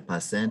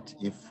 30%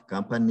 if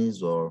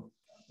companies, or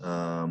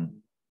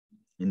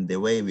in the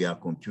way we are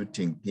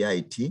computing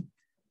PIT,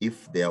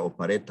 if they are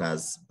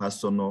operators,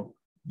 personal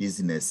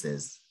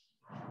businesses.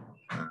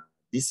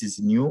 This is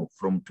new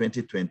from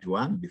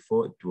 2021,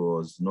 before it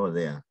was not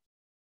there.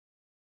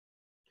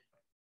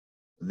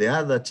 The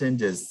other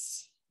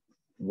changes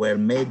were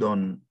made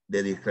on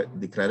the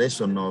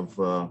declaration of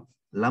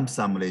lump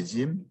sum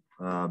regime,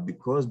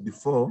 because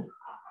before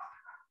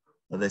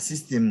the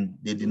system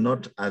did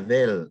not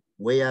avail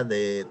where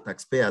the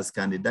taxpayers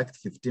can deduct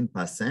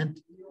 15%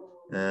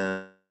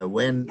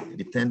 when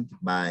returned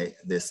by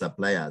the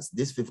suppliers.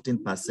 This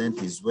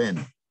 15% is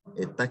when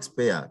a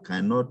taxpayer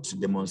cannot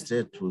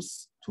demonstrate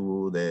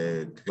to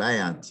the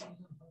client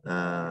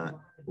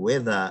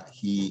whether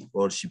he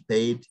or she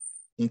paid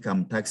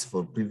income tax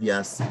for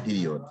previous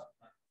period.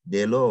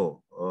 The law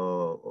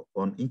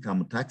on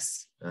income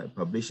tax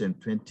published in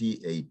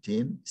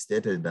 2018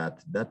 stated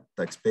that that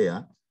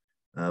taxpayer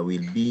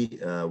will be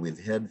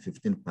withheld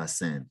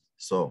 15%.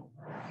 So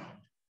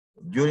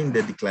during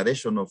the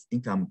declaration of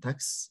income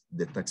tax,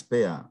 the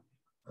taxpayer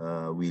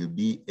will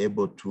be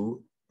able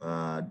to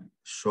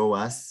show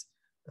us,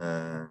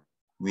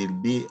 will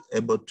be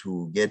able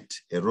to get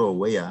a row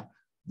where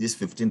this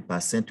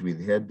 15%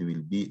 withheld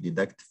will be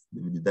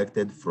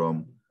deducted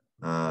from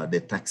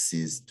the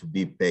taxes to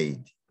be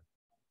paid.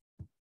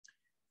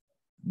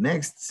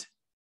 Next,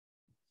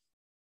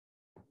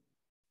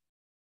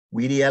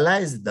 we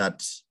realized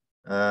that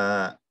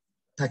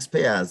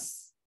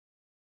taxpayers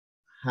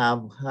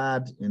have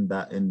had in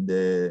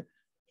the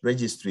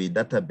registry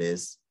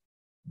database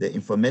the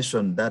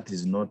information that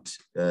is not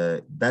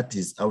that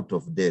is out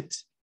of date.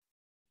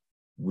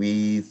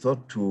 We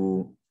thought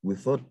to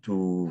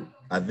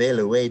avail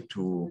a way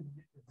to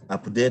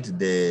update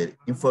the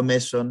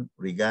information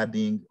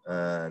regarding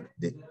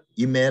the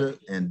email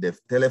and the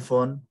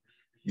telephone,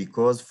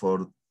 because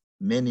for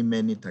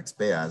many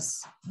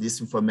taxpayers, this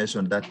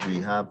information that we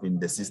have in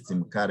the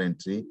system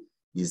currently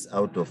is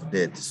out of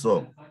date.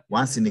 So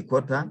once in a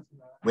quarter,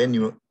 when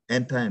you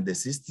enter in the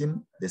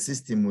system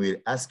will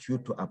ask you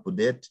to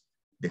update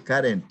the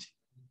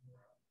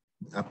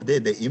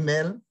the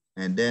email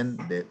and then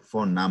the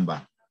phone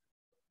number.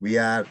 We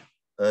are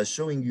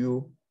showing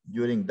you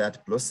during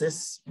that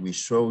process, we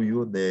show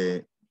you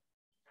the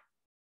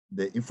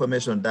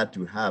information that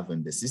we have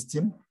in the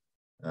system,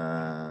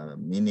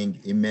 meaning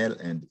email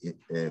and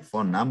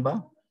phone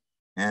number,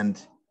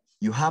 and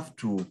you have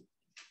to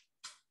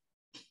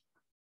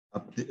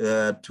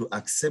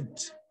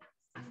accept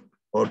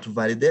or to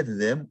validate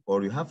them,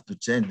 or you have to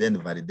change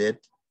then validate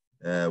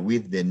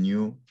with the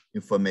new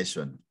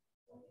information.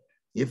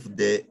 If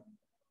the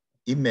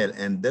email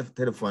and the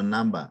telephone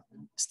number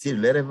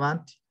still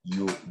relevant,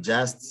 you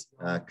just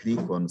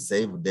click on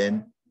save,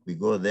 then we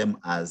go them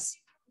as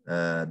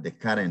the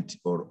current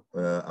or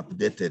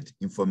updated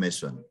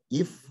information.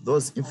 If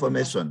those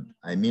information,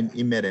 I mean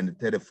email and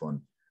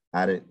telephone,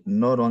 are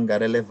no longer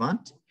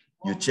relevant,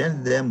 you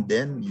change them,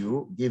 then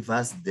you give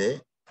us the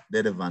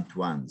relevant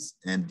ones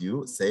and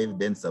you save,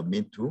 then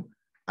submit to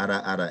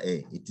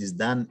RRA. It is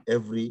done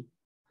every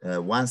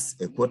once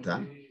a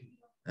quarter,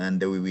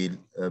 and we will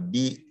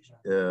be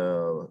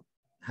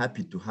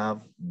happy to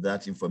have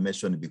that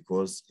information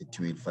because it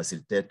will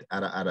facilitate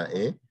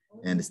RRA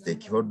and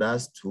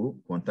stakeholders to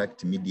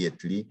contact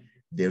immediately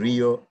the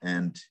real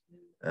and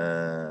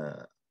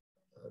the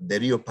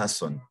real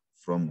person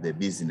from the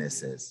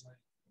businesses.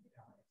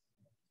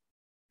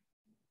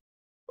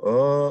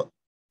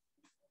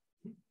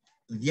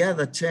 The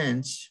other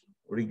change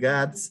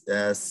regards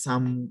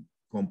some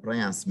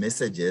compliance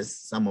messages.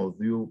 Some of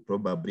you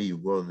probably you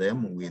got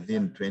them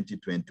within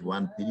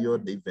 2021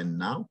 period, even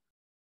now.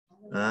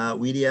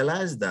 We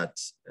realized that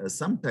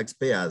some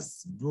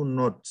taxpayers do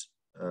not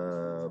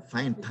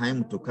find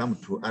time to come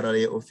to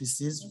RRA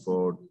offices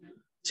for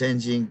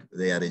changing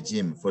their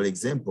regime. For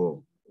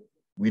example,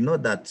 we know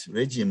that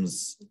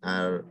regimes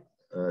are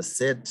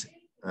set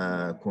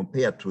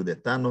compared to the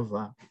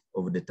turnover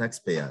of the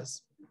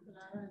taxpayers.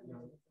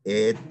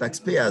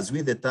 Taxpayers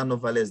with a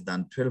turnover less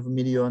than 12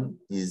 million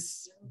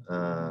is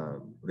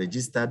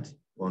registered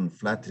on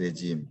flat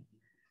regime.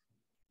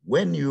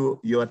 When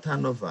your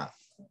turnover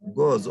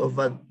goes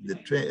over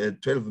the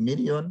 12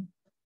 million,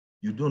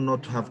 you do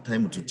not have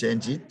time to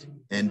change it,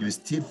 and you're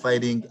still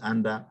filing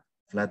under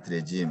flat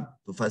regime.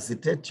 To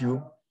facilitate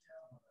you,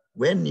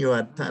 when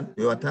your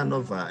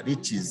turnover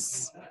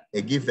reaches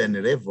a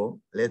given level,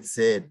 let's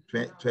say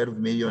 12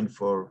 million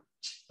for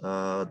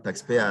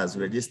taxpayers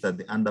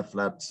registered under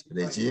flat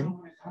regime,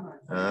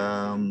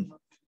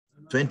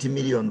 20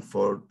 million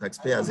for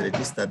taxpayers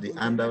registered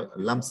under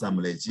lump sum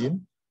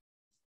regime.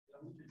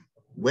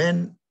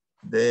 When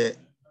the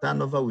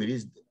turnover will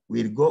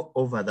will go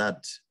over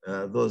that,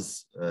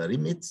 those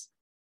limits,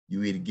 you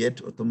will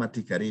get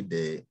automatically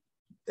the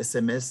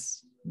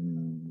SMS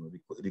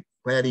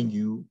requiring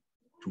you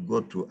to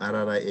go to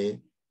RRA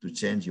to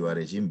change your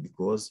regime,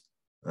 because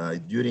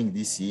during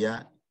this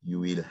year, you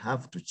will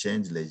have to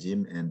change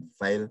regime and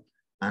file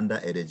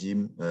under a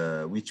regime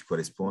which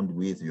correspond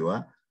with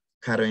your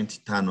current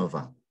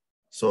turnover.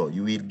 So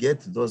you will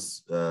get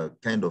those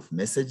kind of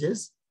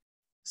messages,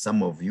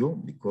 some of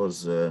you,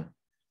 because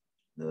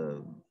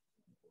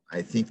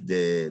I think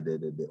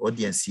the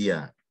audience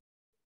here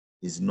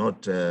is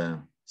not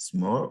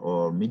small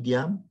or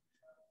medium.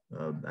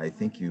 I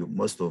think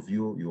most of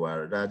you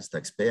are large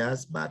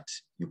taxpayers, but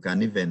you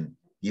can even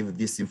give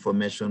this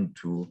information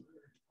to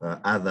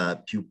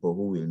other people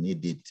who will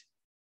need it.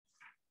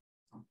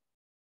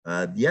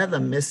 The other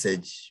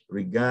message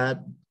regard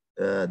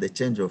the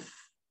change of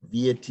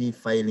VAT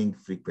filing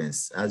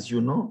frequency. As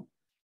you know,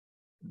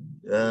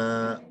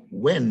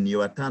 when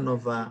your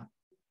turnover,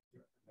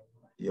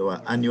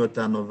 your annual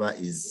turnover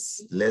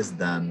is less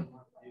than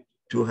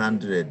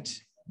 200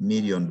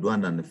 million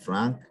Rwandan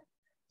franc,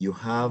 you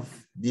have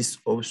this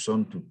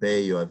option to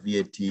pay your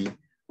VAT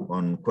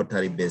on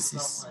quarterly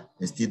basis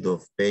instead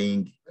of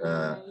paying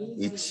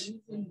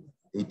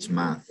each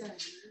month.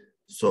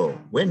 So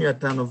when your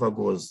turnover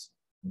goes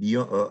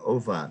beyond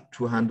over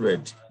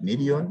 200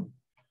 million,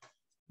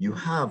 you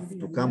have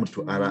to come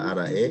to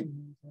RRA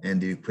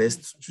and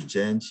request to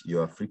change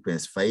your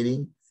frequency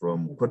filing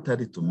from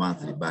quarterly to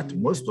monthly. But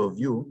most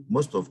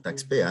of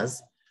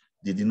taxpayers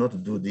did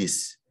not do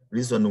this.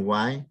 Reason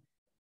why,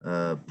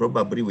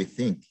 probably we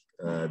think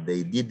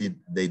they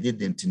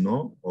didn't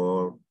know,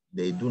 or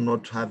they do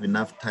not have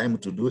enough time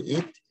to do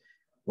it.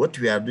 What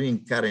we are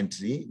doing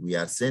currently, we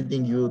are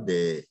sending you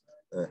the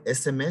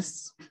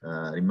SMS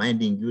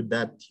reminding you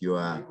that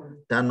your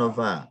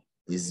turnover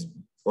is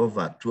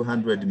over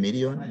 200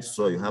 million,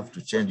 so you have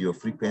to change your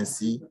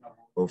frequency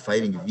of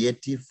filing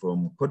VAT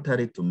from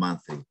quarterly to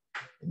monthly.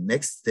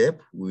 Next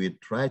step, we will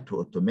try to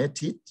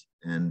automate it,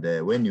 and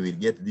when you will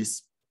get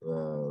this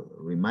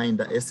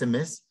reminder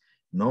SMS,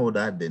 know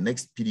that the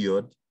next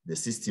period, the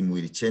system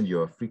will change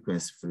your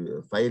frequency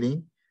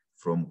filing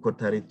from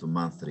quarterly to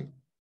monthly.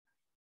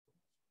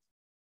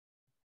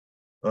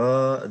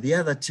 The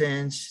other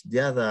change, the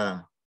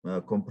other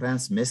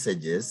compliance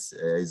messages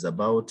is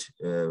about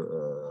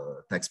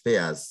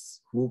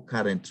taxpayers who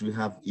currently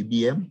have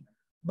EBM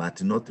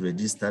but not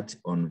registered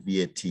on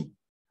VAT.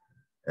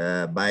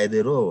 By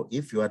the law,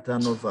 if your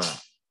turnover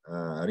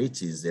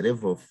reaches a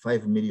level of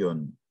 5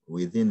 million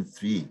within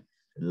 3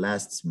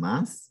 last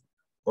months,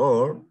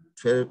 or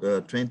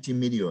 20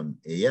 million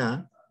a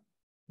year,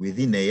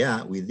 within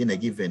a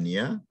given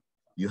year,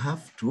 you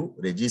have to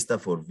register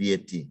for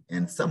VAT.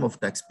 And some of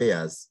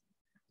taxpayers,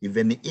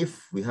 even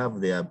if we have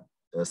their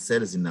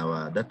sales in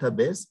our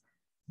database,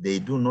 they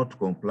do not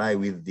comply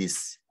with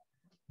this.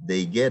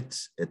 They get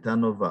a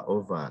turnover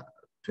over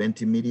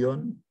 20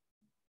 million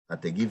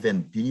at a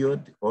given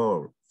period,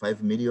 or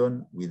 5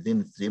 million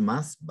within 3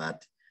 months,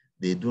 but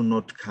they do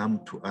not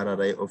come to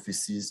RRA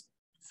offices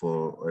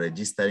for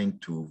registering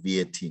to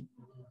VAT.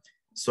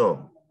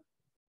 So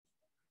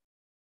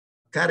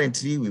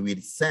currently we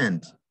will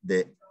send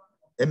the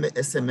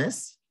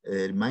SMS,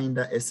 a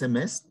reminder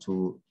SMS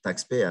to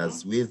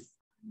taxpayers with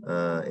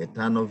a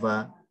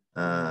turnover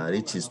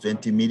reaches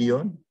 20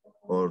 million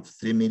or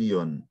 3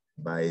 million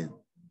by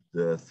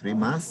the 3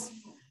 months,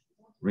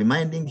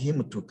 reminding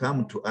him to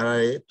come to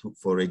RRA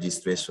for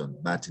registration.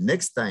 But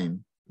next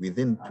time,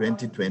 within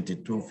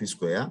 2022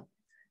 fiscal year,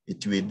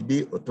 it will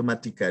be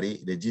automatically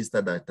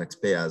registered as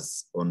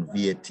taxpayers on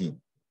VAT.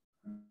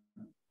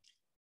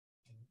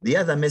 The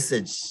other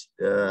message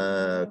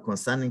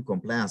concerning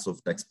compliance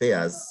of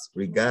taxpayers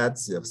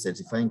regards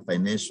certifying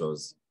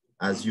financials.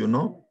 As you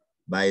know,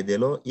 by the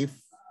law, if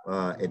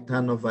a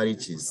turnover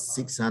reaches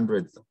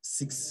 600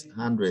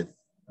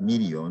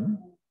 million,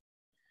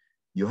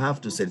 you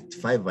have to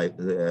certify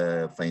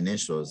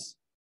financials.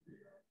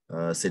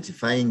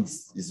 Certifying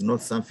is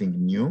not something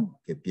new.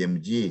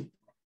 KPMG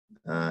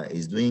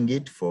is doing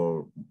it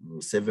for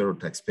several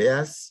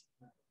taxpayers.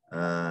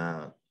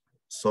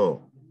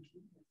 So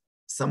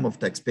some of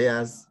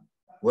taxpayers,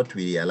 what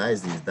we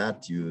realize is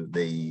that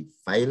they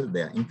file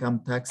their income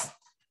tax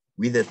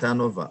with a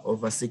turnover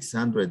over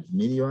 600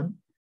 million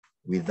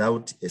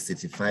without a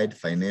certified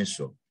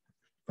financials.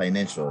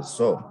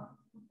 So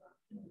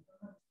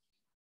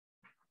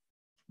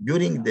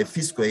during the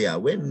fiscal year,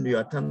 when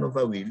your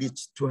turnover will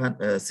reach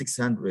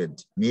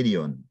 600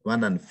 million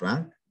Rwandan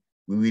franc,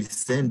 we will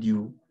send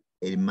you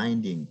a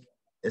reminding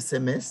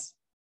SMS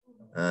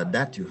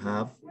that you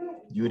have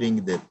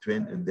during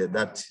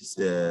that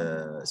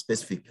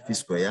specific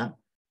fiscal year.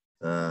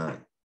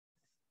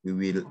 We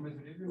will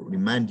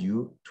remind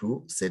you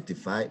to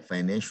certify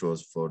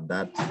financials for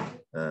that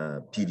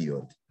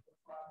period.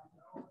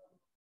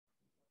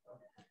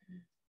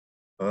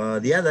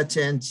 The other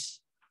change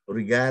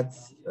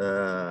regards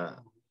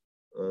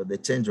the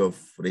change of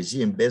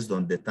regime based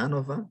on the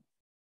turnover.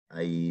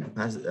 I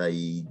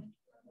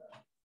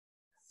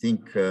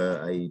think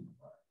I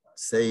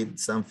said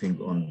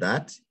something on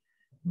that.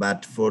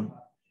 But for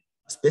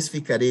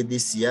specifically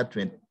this year,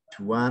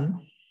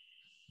 21,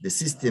 the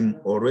system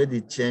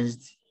already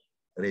changed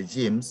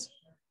regimes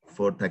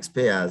for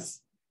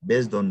taxpayers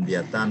based on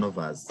their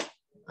turnovers,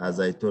 as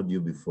I told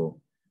you before.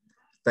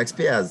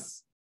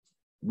 Taxpayers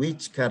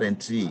which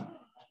currently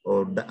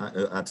or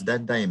at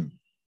that time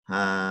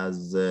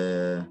have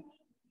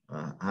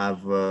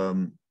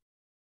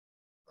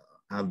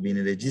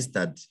been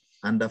registered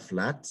under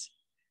flat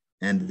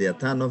and their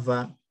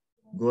turnover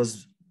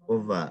goes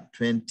over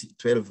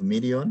 12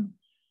 million,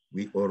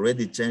 we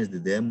already changed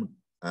them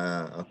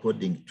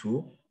according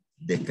to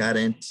the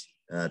current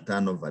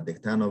turnover, the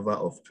turnover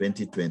of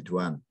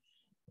 2021,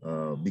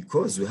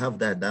 because we have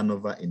that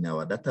turnover in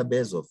our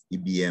database of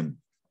EBM.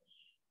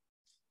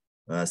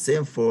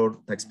 Same for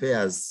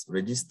taxpayers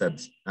registered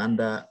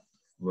under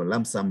the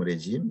lump sum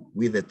regime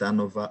with a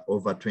turnover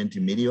over 20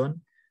 million.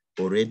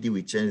 Already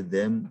we changed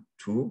them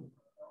to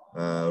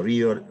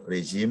real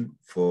regime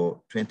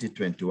for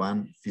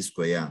 2021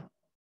 fiscal year.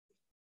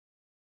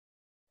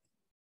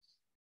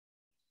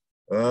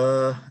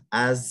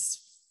 As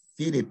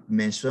Philip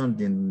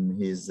mentioned in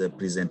his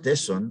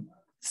presentation,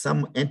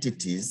 some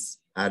entities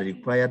are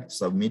required to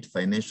submit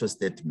financial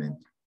statement.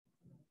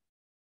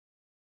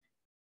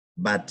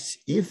 But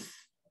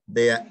if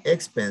their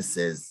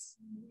expenses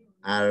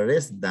are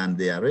less than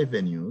their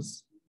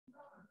revenues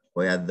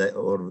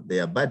or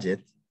their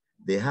budget,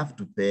 they have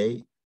to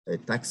pay a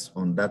tax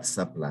on that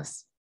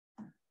surplus.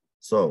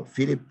 So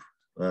Philip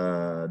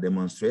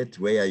demonstrates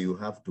where you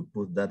have to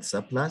put that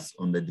surplus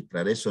on the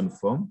declaration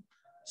form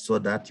so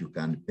that you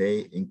can pay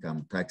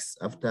income tax.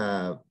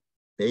 After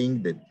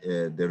paying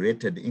the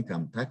rated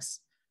income tax,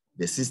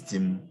 the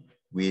system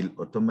will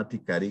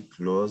automatically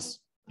close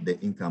the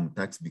income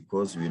tax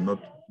because we will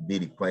not be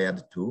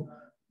required to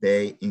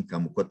pay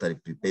income quarterly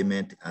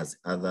prepayment as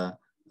other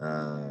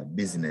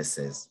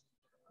businesses.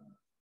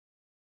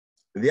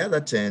 The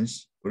other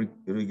change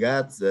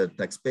regards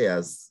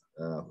taxpayers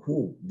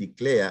who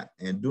declare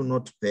and do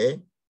not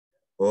pay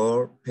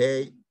or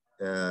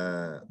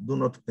do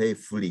not pay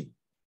fully.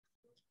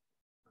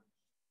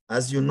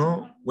 As you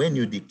know, when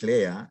you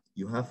declare,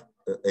 you have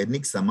a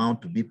fixed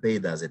amount to be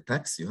paid as a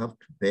tax. You have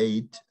to pay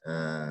it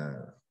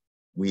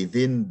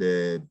within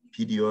the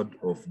period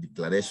of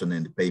declaration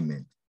and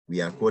payment.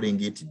 We are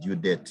calling it due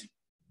date,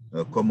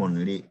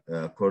 commonly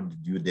called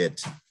due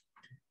date.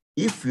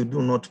 If you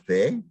do not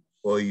pay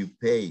or you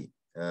pay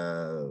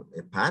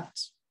a part,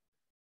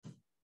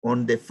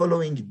 on the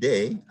following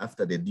day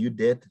after the due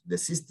date, the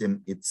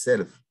system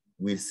itself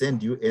will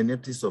send you a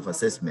notice of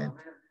assessment.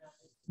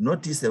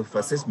 Notice of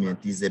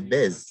assessment is a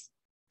base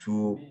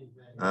to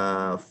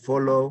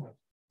follow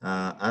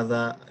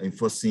other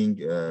enforcing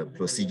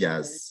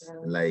procedures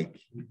like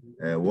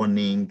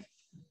warning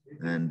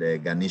and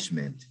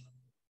garnishment.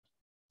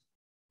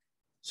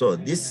 So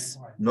this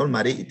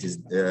normally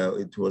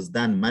it was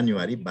done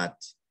manually, but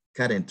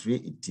currently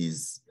it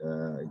is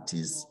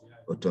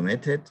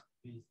automated.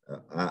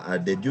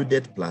 At the due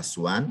date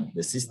 +1,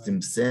 the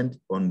system sent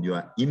on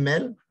your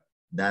email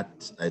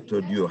that I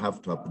told you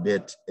have to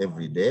update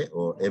every day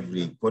or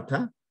every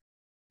quarter.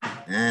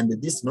 And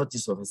this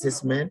notice of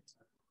assessment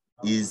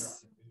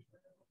is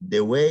the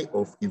way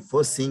of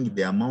enforcing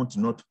the amount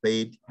not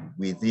paid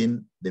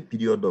within the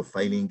period of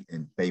filing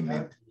and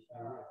payment.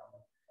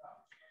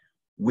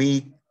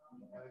 We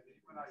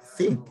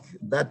think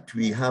that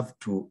we have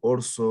to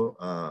also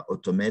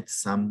automate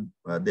some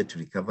debt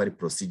recovery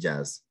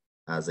procedures,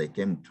 as I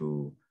came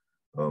to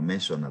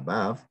mention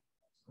above,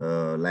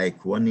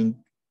 like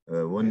warning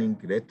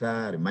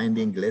letter,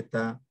 reminding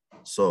letter.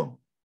 So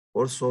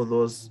also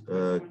those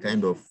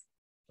kind of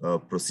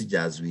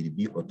procedures will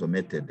be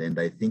automated. And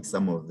I think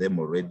some of them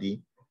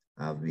already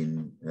have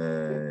been,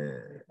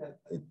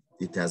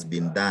 it has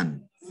been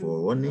done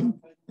for warning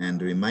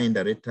and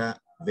reminder letter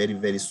very,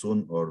 very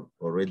soon, or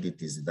already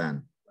it is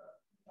done.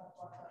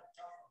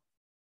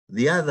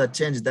 The other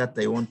change that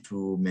I want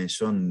to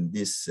mention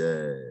this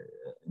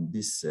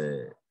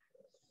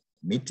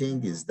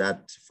meeting is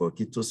that for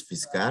Quitus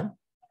Fiscal,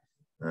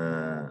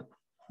 the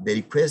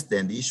request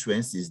and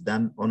issuance is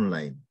done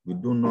online. We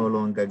do no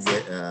longer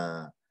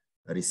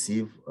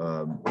receive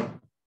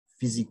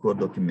physical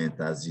document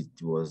as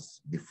it was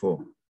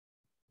before.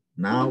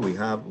 Now we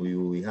have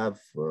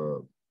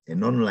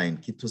an online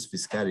Quitus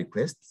Fiscal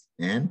request,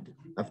 and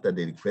after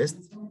the request,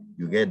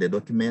 you get the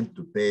document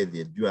to pay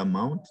the due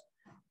amount.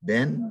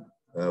 Then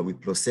we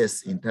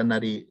process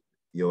internally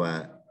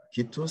your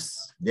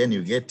Quitus, then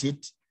you get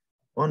it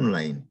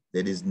online.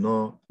 There is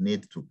no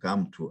need to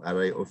come to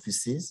RI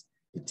offices.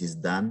 It is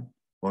done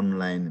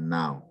online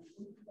now.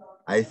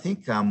 I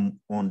think I'm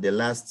on the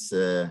last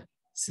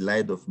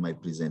slide of my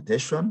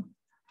presentation.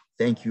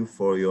 Thank you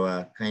for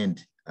your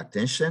kind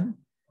attention.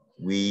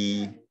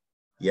 We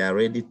are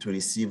ready to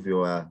receive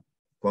your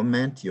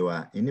comment,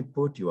 your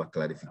input, your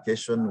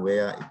clarification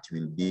where it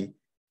will be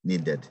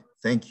needed.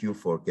 Thank you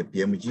for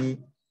KPMG.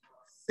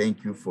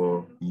 Thank you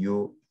for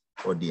your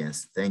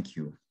audience. Thank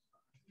you.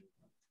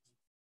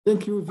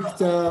 Thank you,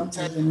 Victor,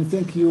 and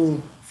thank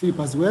you, Philip,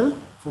 as well,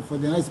 for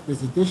the nice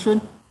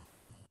presentation.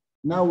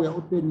 Now we are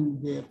opening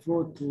the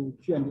floor to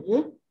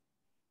Q&A.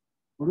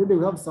 Already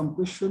we have some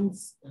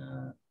questions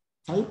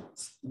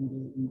typed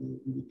in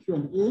the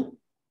Q&A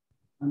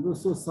and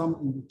also some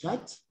in the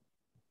chat.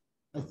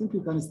 I think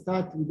you can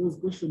start with those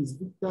questions,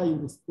 Victor, you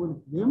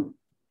respond to them.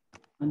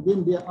 And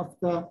then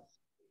thereafter,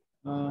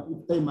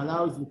 if time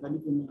allows, you can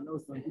even allow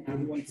some people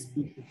who want to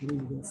speak to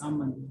raise their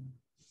arm and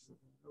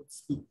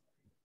speak.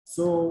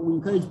 So we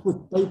encourage people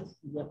to type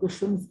their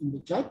questions in the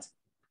chat,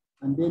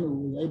 and then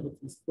we'll be able to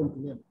respond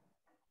to them.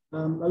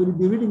 I will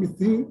be reading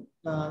three,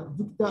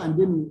 Victor, and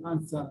then we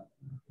answer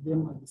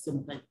them at the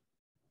same time.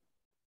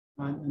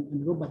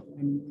 And Robert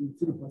and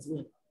Philip as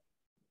well.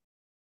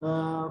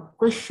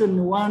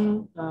 Question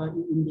one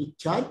in the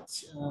chat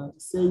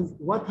says,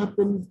 what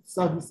happens to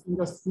service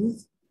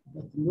industries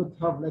that do not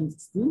have line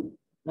 16,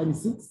 line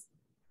 6?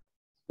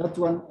 That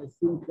one, I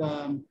think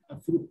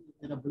Philip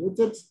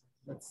elaborated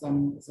that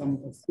some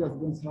spheres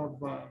don't have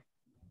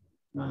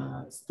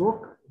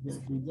stock, they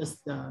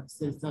just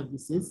sell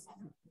services.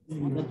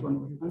 And that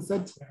one was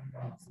answered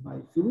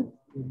by Philip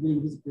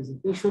during this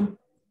presentation.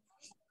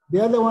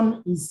 The other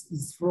one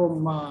is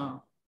from,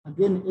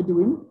 again,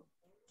 Edwin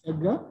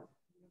Edgar.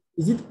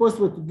 Is it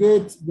possible to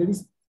get the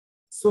list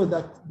so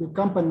that the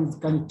companies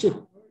can check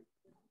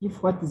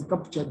if what is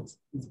captured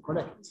is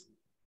correct?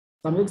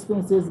 Some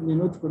expenses may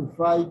not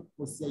qualify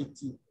for CIT.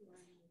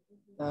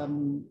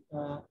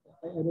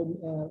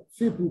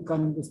 Philip, you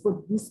can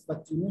respond to this,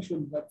 but you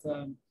mentioned that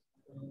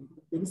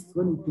the list,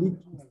 when you click,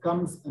 it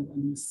comes and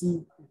you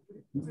see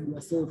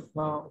yourself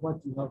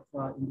what you have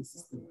in the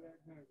system.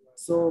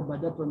 So, by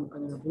that one, you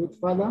can elaborate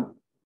further.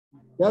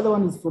 The other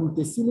one is from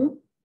Tesile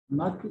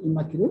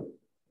Immaculate.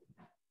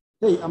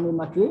 Hey, I'm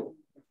Immaculate.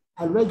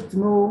 I'd like to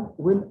know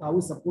when are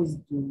we supposed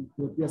to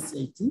prepare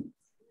CIT?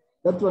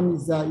 That one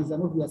is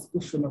an obvious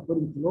question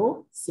according to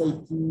law.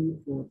 CIT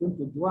for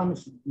 2021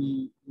 should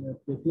be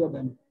prepared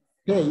and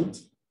paid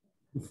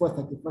before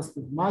 31st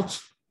of March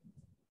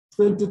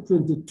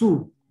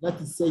 2022.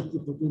 That is CIT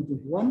for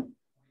 2021.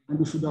 And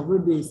you should have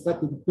already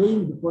started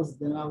paying because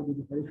now the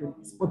declaration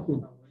is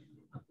open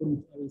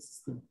according to our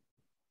system.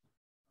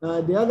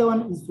 The other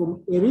one is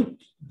from Eric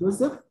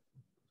Joseph.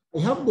 I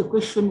have the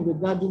question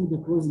regarding the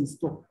closing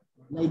stock,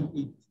 line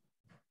 8.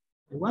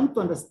 I want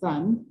to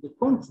understand the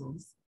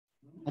controls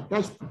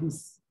attached to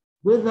this,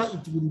 whether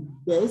it will be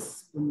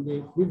based on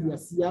the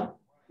previous year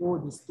or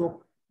the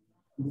stock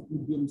in the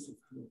EBM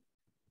software.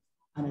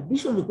 An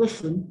additional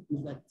question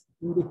is that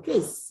in the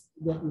case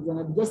there is an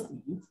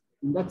adjustment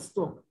in that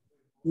stock,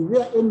 is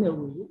there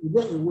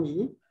a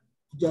way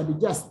to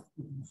adjust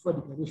it before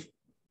declaration?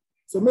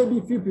 So maybe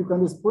if you can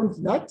respond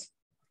to that,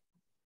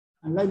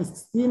 and line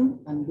 16,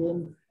 and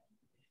then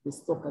the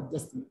stock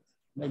adjustment,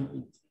 line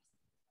 8.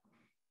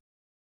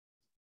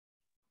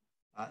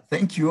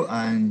 Thank you,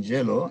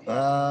 Angelo.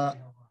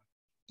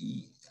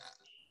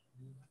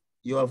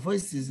 Your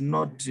voice is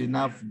not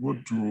enough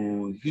good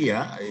to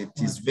hear.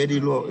 It is very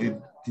low. It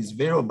is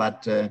very low,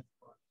 but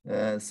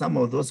some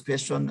of those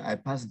questions I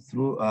passed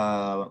through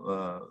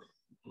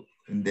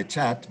in the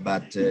chat,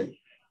 but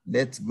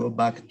let's go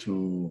back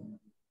to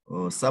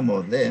some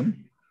of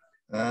them.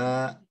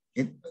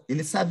 In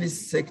the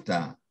service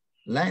sector,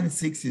 line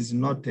 6 is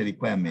not a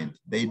requirement.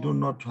 They do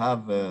not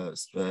have a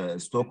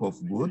stock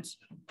of goods,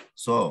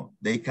 so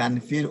they can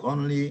fill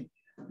only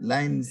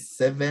line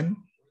 7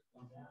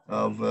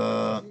 of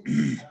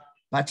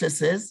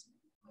purchases,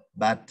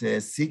 but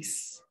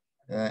 6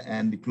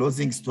 and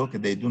closing stock,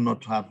 they do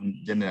not have,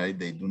 generally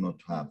they do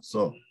not have.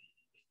 So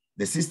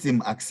the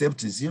system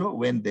accepts 0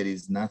 when there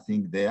is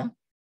nothing there.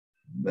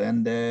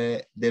 And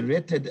the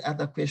related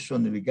other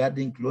question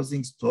regarding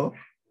closing stock,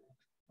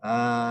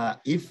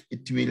 if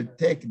it will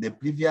take the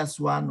previous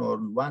one or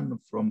one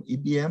from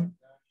EBM,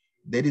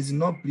 there is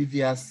no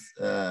previous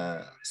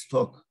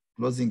stock,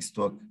 closing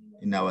stock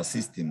in our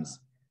systems.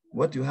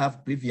 What you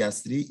have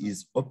previously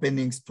is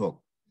opening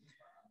stock.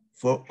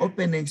 For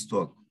opening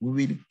stock,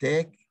 we will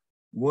take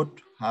what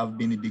have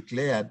been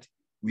declared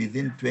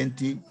within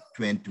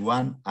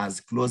 2021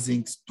 as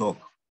closing stock.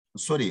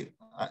 Sorry,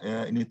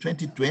 in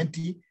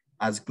 2020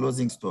 as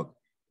closing stock.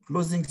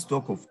 Closing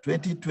stock of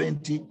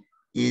 2020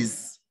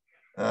 is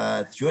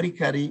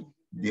theoretically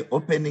the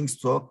opening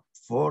stock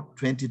for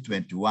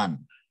 2021.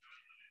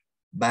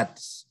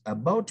 But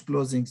about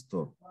closing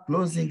stock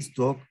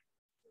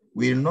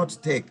we will not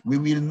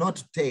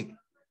take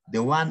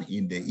the one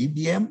in the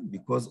EBM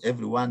because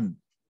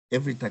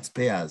every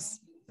taxpayers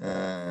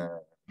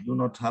do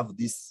not have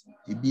this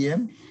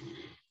EBM.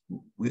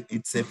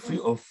 It's a free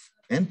of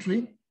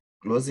entry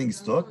closing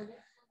stock,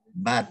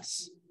 but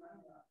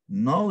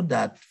know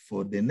that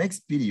for the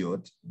next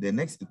period, the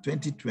next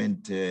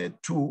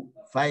 2022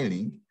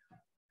 filing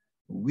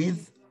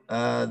with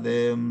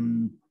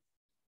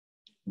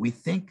we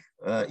think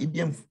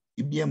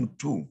EBM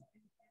 2,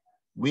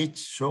 which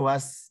show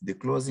us the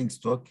closing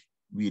stock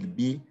will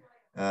be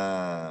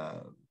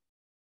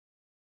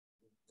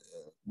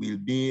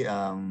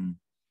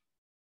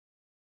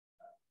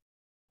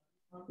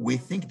we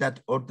think that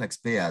all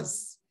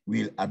taxpayers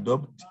will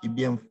adopt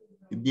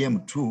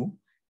EBM 2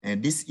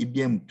 And this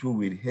EBM2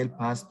 will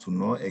help us to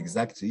know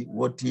exactly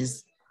what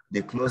is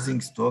the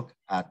closing stock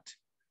at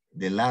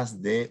the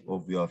last day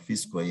of your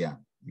fiscal year.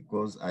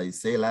 Because I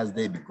say last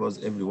day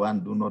because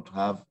everyone do not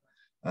have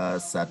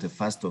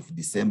 31st of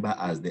December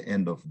as the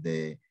end of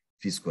the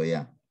fiscal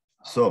year.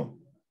 So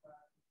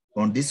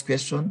on this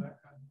question,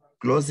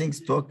 closing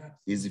stock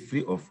is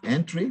free of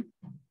entry,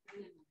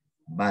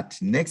 but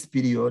next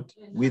period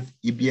with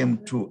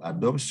EBM2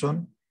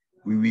 adoption,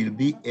 we will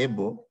be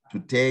able to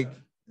take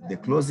the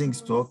closing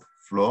stock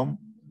from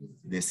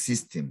the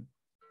system.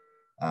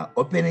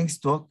 Opening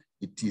stock,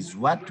 it is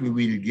what we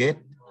will get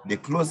the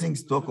closing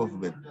stock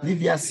of the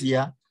previous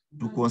year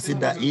to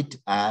consider it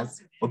as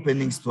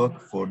opening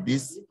stock for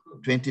this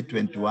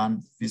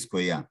 2021 fiscal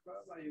year.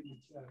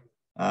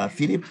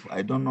 Philip,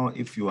 I don't know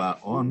if you are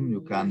on,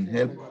 you can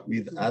help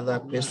with other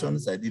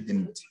questions. I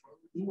didn't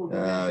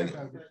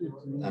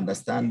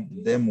understand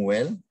them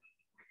well.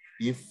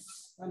 If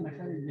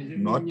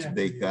not,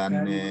 they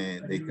can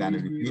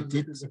repeat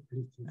it,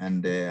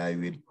 and I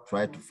will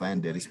try to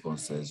find the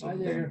responses of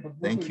them.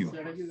 Thank you.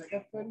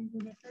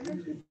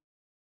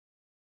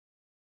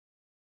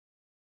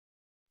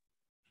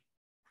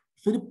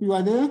 Philip, you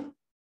are there?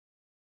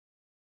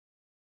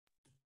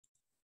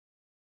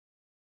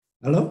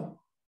 Hello?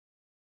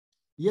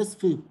 Yes,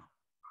 Philip.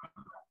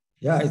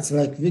 Yeah, it's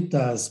like Victor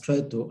has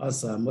tried to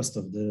answer most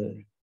of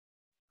the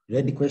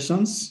ready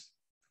questions,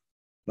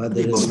 but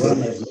there is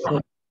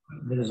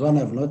one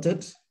I've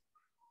noted.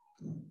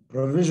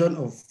 Provision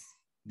of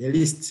the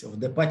list, of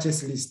the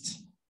purchase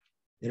list.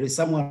 There is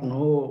someone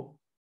who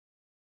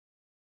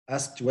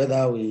asked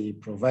whether we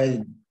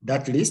provide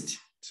that list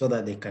so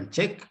that they can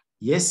check.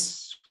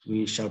 Yes,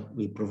 we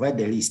provide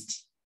the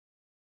list.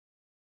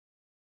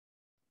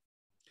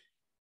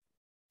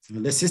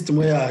 In the system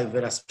where I've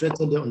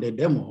illustrated on the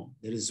demo,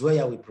 there is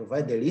where we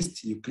provide the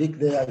list. You click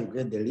there, you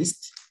get the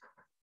list.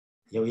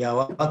 Here we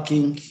are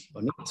working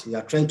on it. We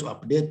are trying to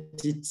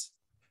update it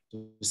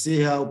to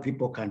see how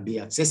people can be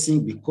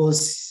accessing,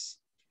 because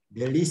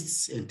the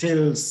list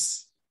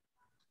entails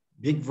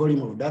big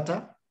volume of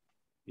data.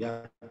 We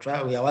are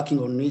working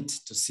on it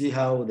to see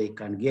how they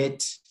can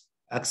get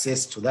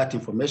access to that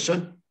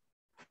information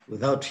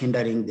without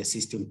hindering the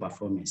system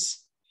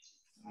performance.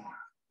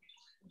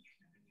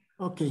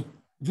 Okay.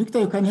 Victor,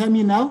 you can hear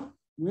me now?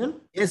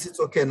 Well? Yes, it's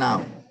okay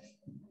now.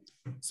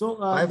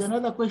 So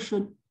another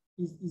question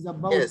is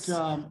about yes,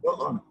 go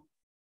on.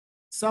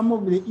 Some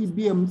of the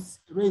EBMs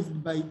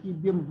raised by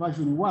EBM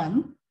version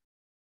 1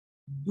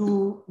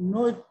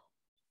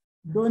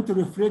 don't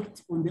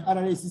reflect on the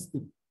RRA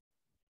system.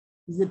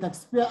 Is the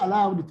taxpayer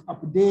allowed to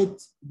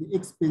update the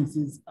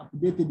expenses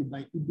updated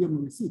by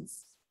EBM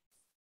receipts?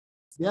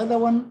 The other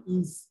one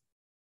is,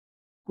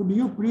 could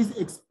you please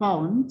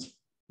expound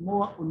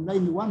more on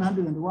line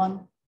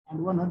 101 and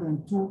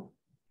 102,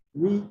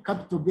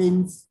 capital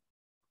gains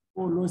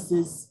or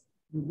losses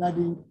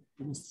regarding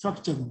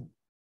restructuring?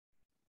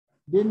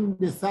 Then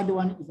the third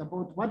one is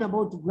about, what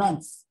about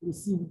grants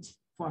received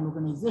for an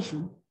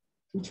organization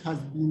which has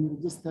been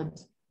registered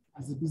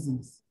as a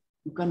business?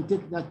 You can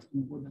take that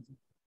in order.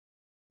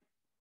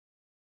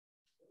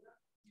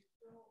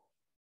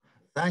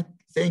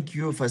 Thank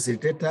you,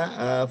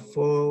 facilitator.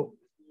 For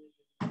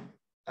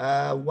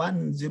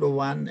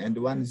 101 and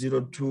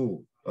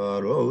 102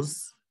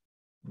 rows,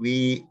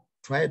 we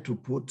try to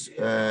put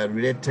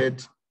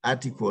related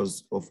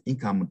articles of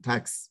income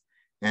tax.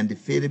 And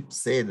Philip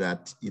said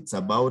that it's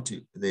about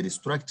the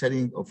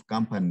restructuring of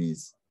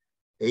companies.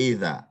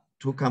 Either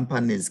two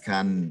companies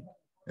can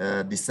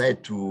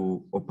decide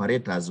to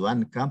operate as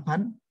one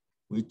company,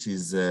 which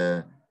is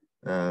the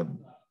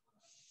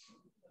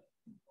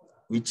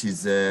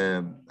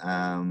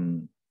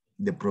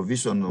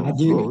provision of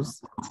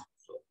flows.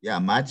 Yeah,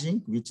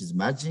 merging, which is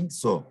merging.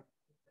 So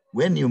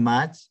when you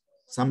merge,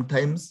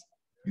 sometimes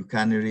you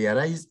can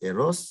realize a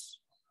loss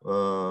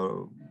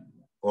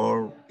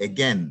or a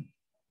gain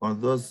on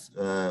those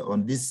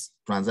on this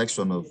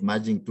transaction of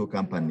merging two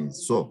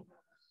companies. So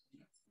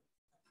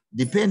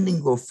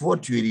depending of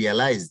what you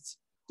realized,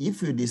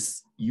 if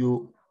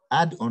you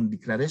add on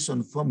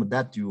declaration form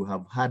that you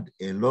have had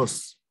a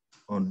loss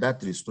on that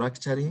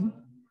restructuring,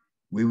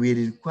 we will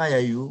require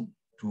you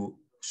to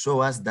show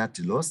us that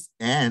loss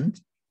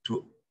and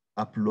to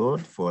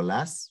upload for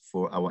us,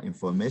 for our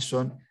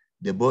information,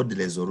 the board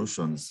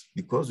resolutions,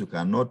 because you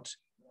cannot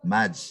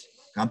merge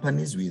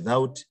companies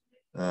without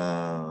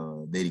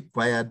the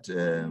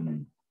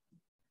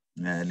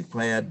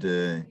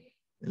required,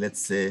 let's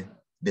say,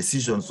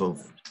 decisions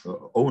of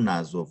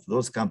owners of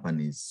those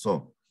companies.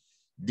 So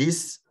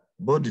this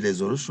board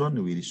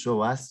resolution will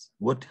show us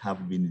what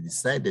have been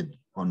decided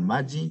on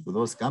merging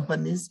those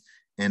companies,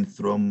 and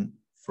from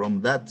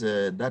that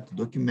that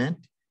document,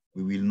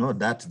 we will know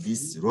that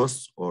this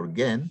loss or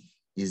gain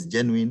is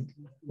genuine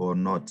or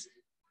not.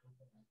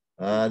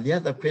 The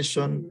other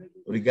question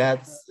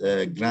regards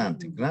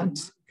grant.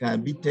 Grant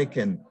can be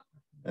taken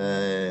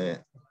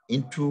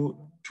into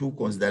two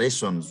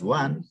considerations.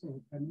 One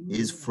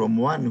is from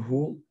one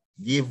who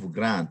give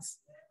grants,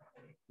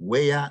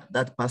 where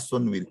that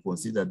person will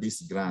consider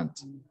this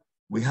grant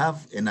we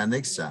have an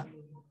annexure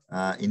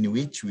in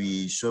which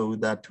we show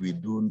that we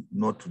do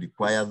not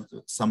require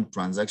some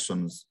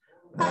transactions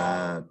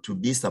to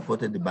be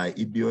supported by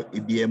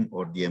EBM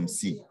or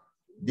DMC.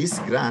 This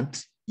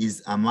grant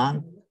is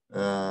among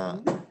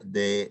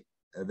the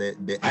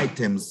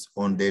items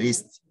on the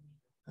list.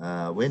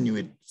 When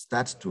you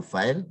start to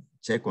file,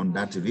 check on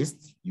that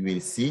list, you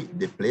will see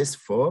the place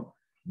for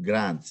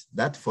grant.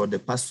 That for the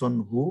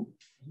person who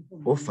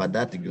offer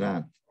that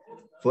grant.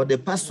 For the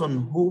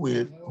person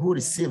who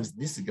receives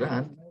this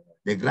grant,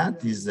 the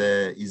grant is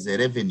a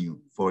revenue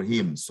for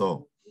him.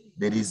 So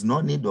there is no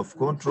need of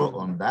control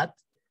on that.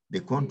 The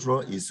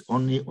control is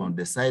only on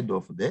the side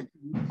of the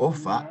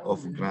offer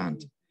of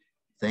grant.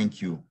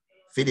 Thank you.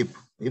 Philip,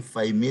 if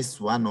I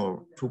miss one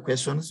or two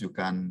questions, you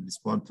can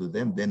respond to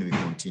them, then we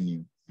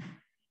continue.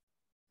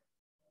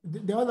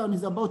 The other one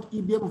is about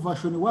EBM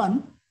version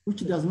 1,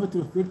 which does not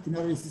reflect in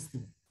our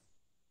system.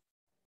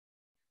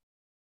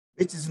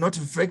 It is not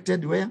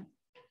reflected where?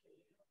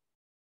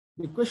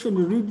 The question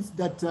reads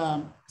that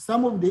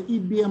some of the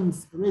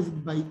EBMs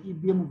raised by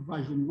EBM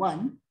version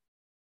 1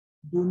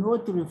 do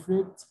not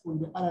reflect on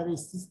the RRA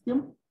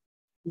system.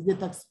 Is the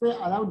taxpayer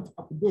allowed to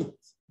update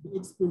the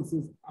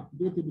expenses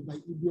updated by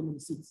EBM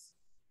receipts?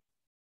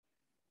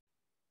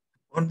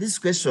 On this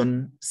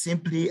question,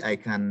 simply I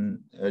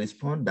can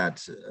respond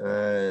that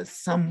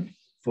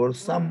for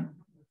some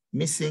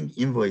missing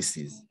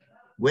invoices,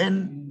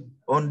 when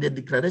on the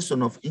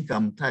declaration of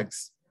income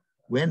tax,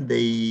 when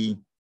they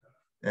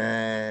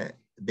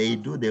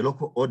do the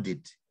local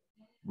audit,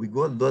 we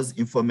got those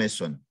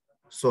information.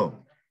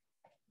 So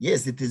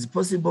yes, it is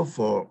possible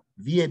for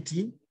VAT,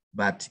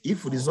 but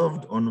if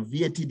resolved on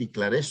VAT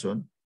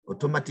declaration,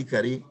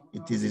 automatically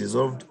it is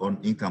resolved on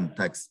income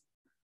tax.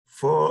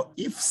 For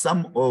if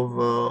some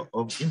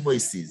of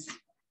invoices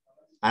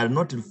are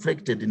not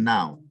reflected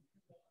now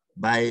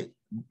by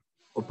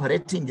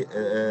operating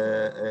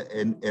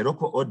a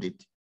local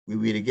audit, we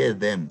will get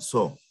them.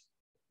 So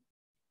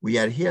we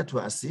are here to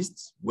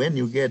assist. When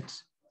you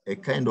get a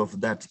kind of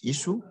that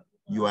issue,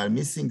 you are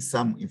missing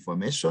some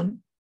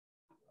information,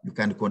 you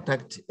can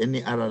contact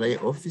any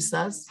RRA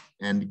officers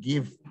and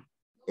give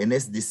an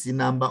SDC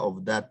number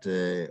of that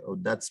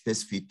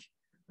specific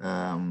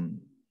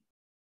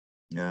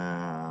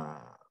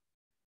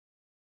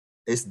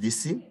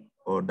SDC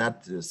or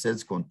that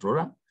sales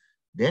controller.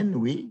 Then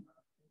we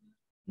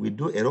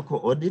do a local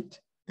audit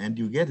and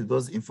you get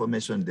those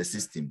information in the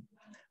system.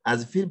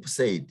 As Philip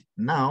said,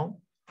 now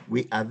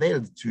we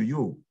availed to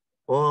you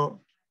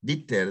all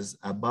details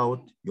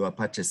about your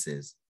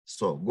purchases.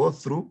 So go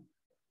through,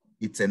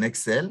 it's an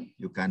Excel,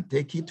 you can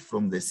take it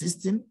from the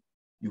system,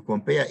 you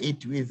compare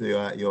it with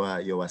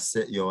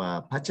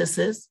your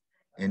purchases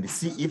and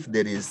see if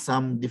there is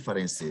some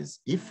differences.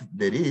 If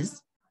there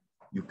is,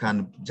 you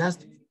can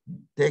just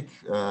take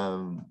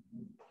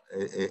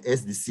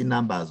SDC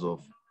numbers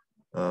of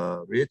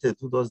related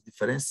to those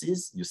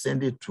differences, you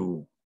send it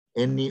to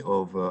any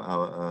of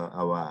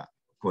our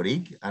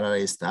colleague,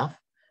 RRA staff,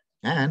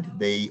 and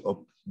they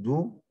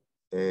do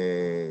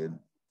an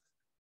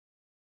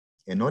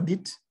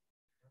audit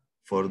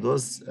for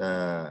those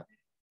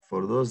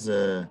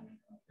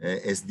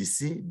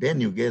SDC.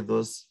 Then you get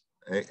those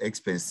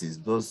expenses,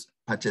 those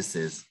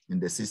purchases in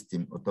the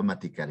system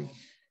automatically.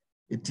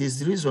 It is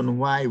the reason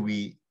why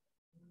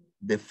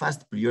the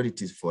first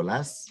priorities for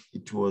us,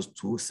 it was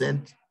to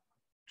send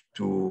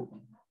to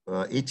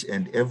each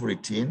and every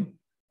team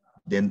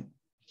the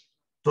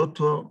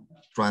total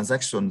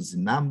transactions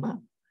number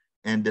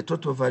and the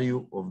total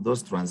value of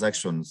those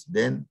transactions.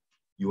 Then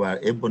you are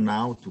able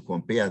now to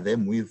compare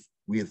them with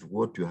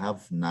what you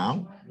have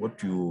now,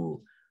 what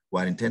you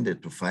were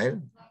intended to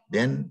file.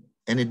 Then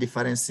any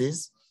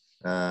differences,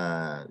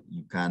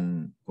 you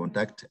can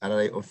contact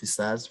RRA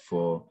officers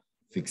for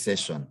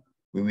fixation.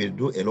 We will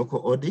do a local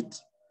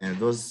audit and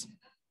those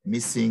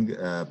missing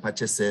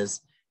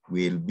purchases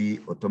will be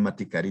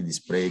automatically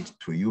displayed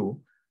to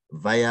you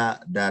via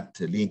that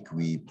link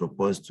we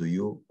propose to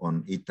you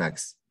on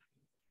eTax.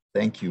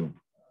 Thank you.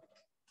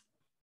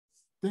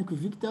 Thank you,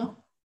 Victor.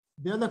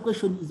 The other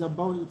question is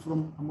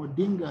from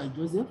Amodinga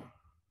Joseph,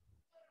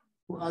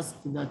 who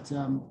asked that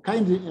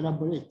kindly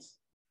elaborate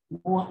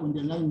more on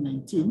the line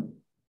 19,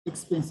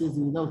 expenses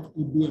without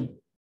EBM.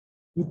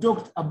 You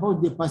talked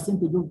about the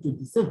percentage of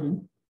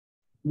 27.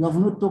 You have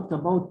not talked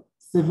about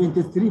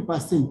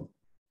 73%.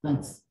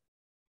 Thanks.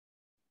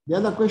 The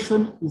other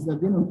question is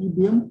again on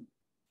EBM.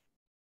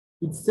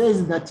 It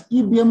says that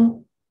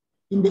EBM,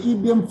 in the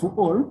EBM for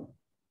all,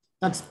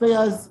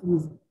 taxpayers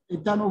with a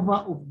turnover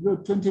of below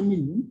 20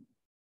 million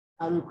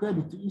are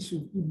required to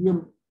issue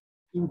EBM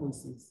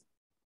invoices.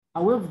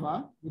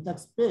 However, the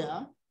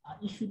taxpayer are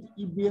issued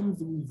EBMs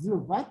with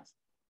zero VAT,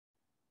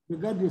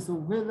 regardless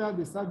of whether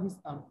the service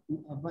are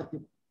VAT.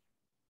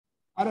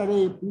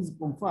 RRA, please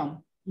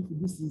confirm if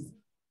this is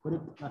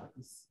correct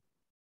practice.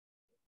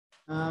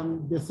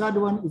 The third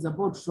one is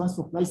about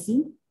transfer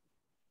pricing.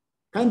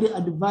 Kindly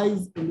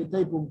advise on the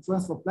type of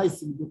transfer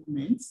pricing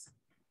documents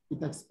the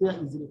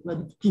taxpayer is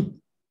required to keep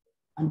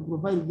and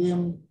provide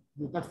them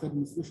the tax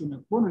administration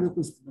upon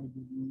request by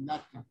the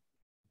NACA.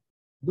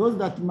 those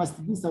that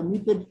must be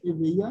submitted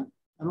every year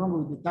along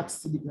with the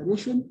tax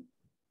declaration,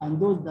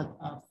 and those that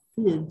are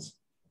filed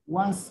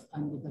once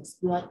and the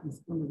taxpayer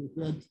is only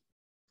required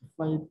to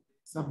file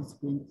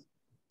subsequent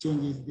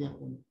changes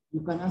thereon.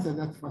 You can answer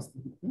that first,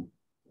 Victor.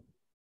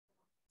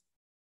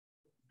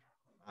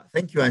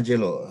 Thank you,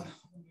 Angelo.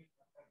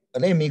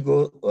 Let me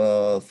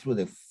go through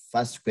the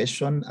first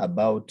question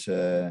about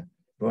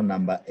row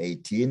number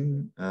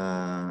 18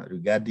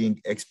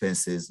 regarding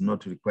expenses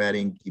not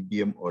requiring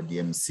EBM or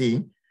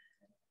DMC.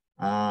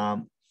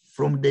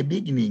 From the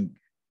beginning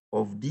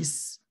of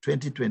this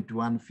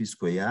 2021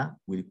 fiscal year,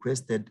 we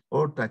requested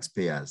all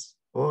taxpayers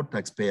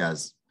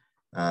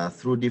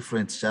through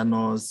different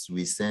channels.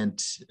 We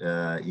sent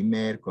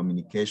email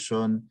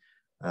communication.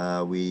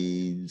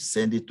 We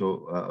send it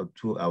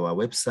to our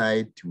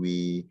website.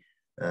 We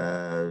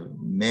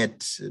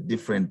met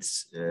different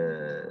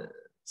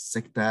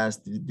sectors,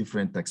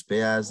 different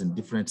taxpayers in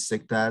different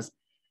sectors.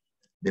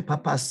 The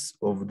purpose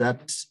of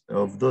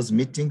those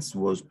meetings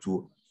was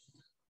to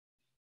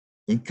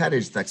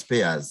encourage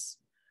taxpayers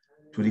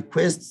to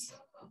request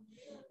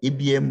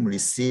EBM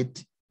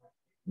receipt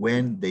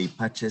when they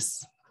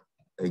purchase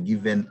a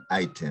given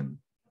item.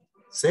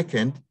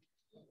 Second,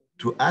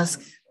 to ask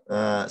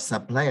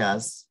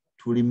suppliers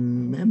to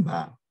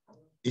remember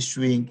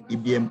issuing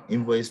EBM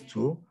invoice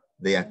to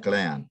their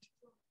client.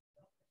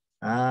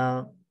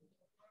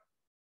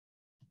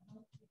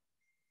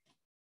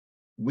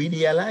 We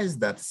realized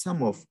that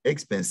some of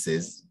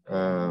expenses,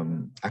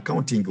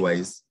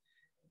 accounting-wise,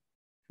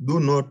 do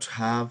not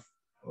have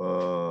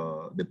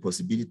the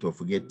possibility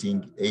of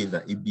getting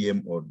either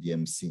EBM or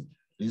DMC.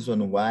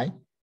 Reason why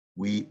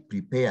we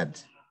prepared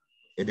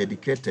a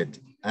dedicated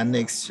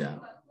annexure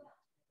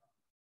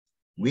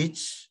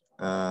which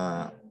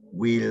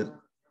will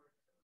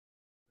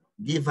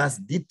give us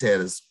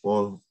details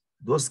of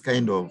those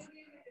kind of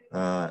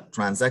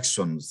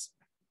transactions.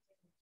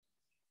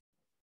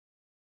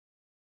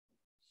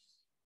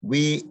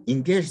 We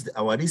engaged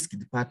our risk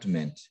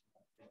department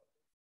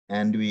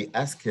and we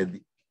asked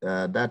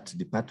that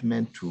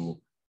department to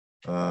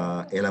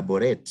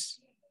elaborate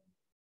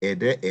a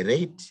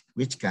rate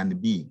which can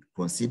be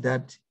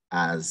considered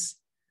as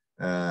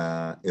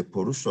a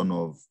portion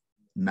of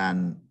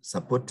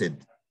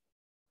non-supported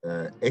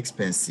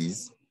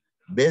expenses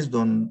based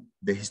on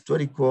the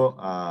historical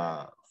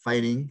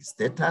filing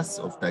status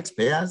of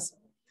taxpayers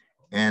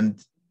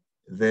and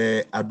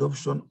the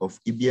adoption of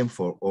EBM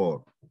for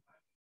all.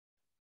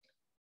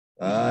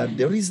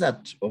 The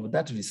result of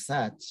that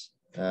research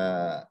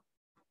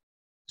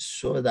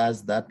showed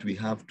us that we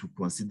have to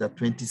consider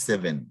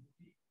 27.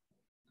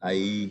 I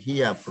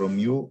hear from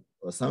you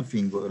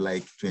something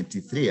like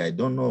 23. I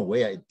don't know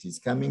where it is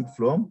coming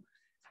from.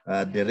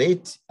 The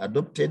rate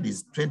adopted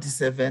is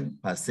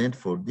 27%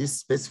 for this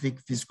specific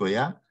fiscal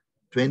year,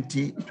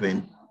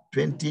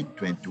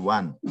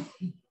 2021.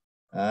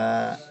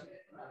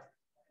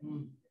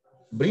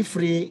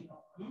 Briefly,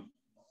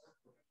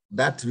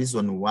 that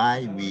reason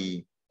why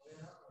we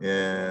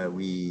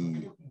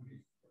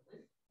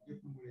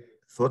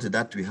thought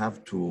that we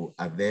have to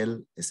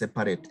avail a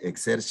separate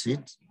Excel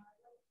sheet,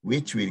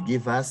 which will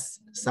give us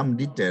some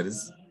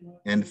details.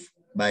 And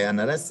by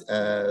analyze,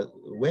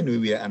 when we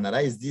will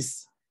analyze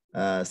this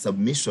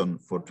submission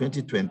for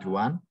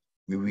 2021,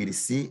 we will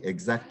see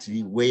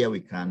exactly where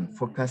we can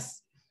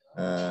focus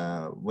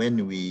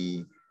when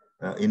we,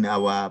 in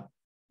our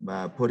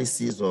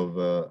policies of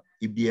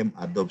EBM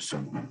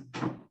adoption.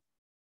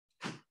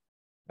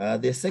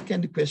 The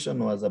second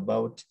question was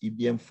about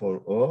EBM for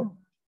all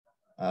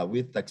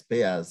with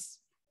taxpayers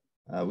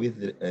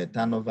with a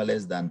turnover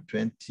less than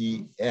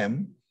 20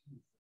 M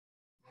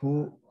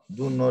who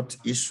do not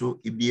issue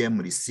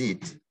EBM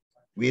receipt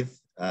with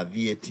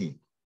VAT.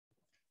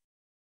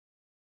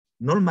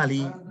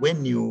 Normally,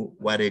 when you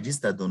were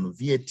registered on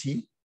VAT,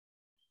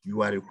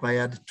 you are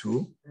required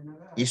to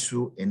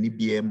issue an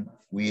EBM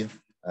with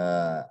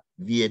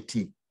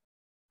VAT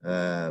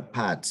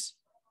part.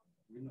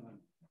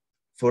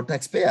 For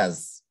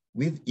taxpayers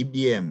with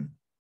EBM,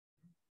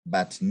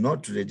 but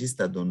not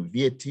registered on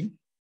VAT,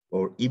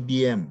 or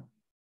EBM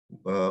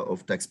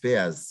of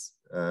taxpayers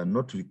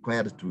not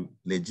required to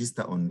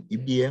register on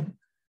EBM,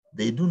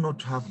 they do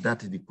not have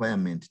that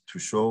requirement to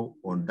show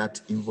on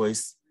that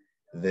invoice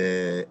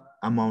the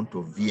amount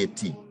of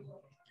VAT.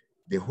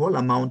 The whole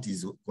amount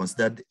is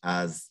considered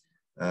as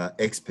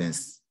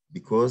expense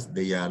because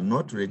they are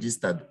not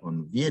registered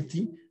on VAT.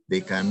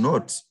 They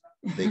cannot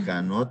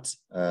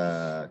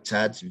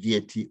charge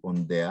VAT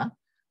on their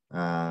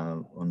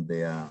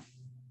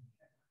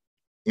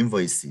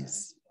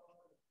invoices.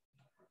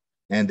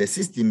 And the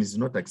system is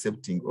not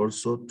accepting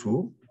also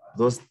to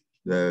those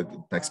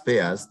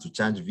taxpayers to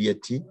charge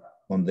VAT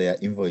on their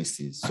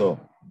invoices. So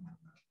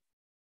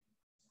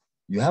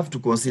you have to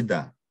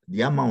consider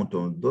the amount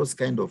on those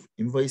kind of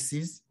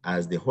invoices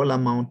as the whole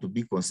amount to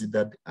be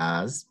considered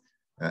as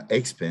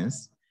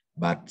expense.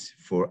 But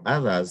for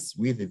others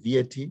with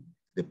VAT,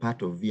 the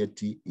part of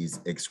VAT is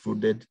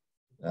excluded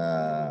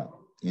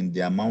in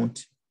the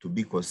amount to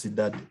be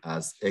considered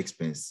as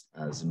expense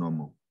as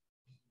normal.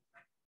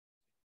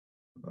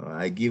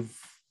 I give.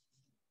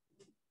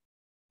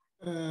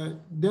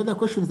 The other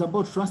question is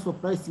about transfer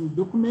pricing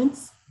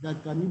documents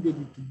that are needed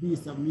to be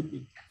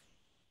submitted.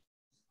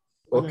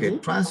 Okay,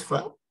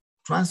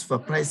 transfer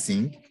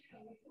pricing,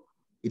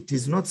 it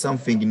is not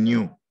something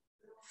new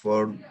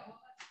for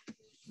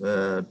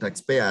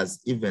taxpayers,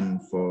 even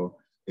for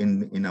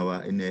in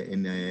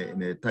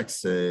a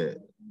tax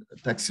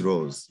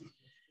rolls.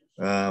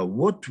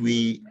 What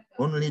we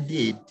only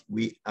did,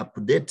 we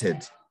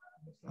updated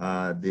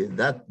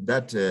that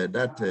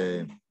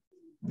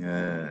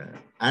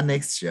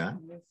annexure,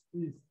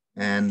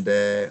 and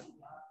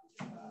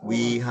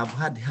we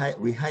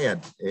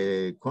hired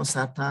a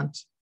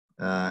consultant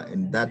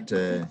in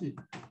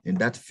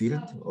that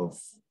field of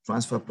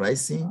transfer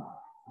pricing,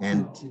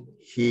 and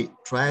he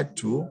tried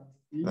to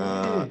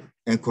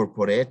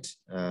incorporate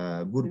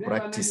good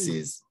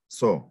practices.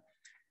 So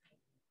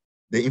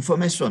the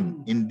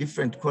information in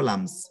different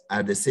columns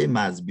are the same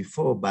as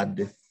before, but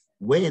the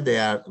way they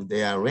are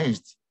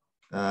arranged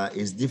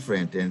is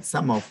different, and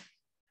some of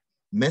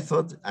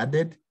methods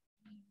added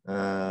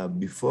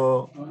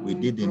before we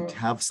didn't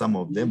have some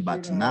of them,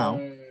 but now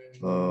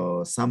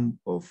some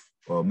of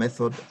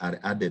methods are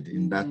added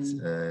in that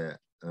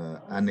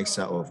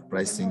annexure of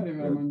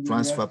pricing,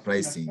 transfer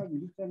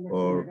pricing,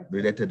 or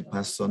related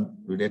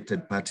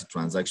party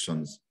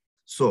transactions.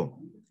 So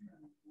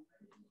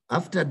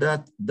after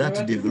that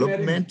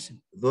development,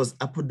 those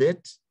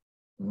updates,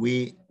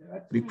 we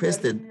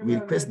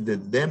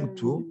requested them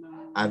to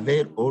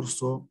avail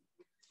also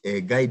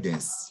a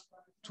guidance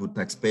to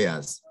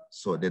taxpayers.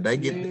 So the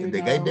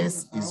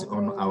guidance is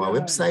on our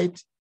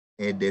website,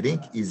 and the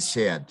link is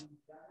shared.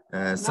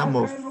 Some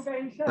of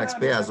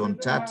taxpayers on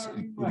chat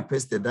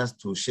requested us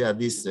to share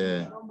this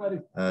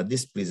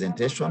this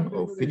presentation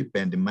of Philip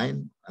and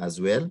mine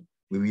as well.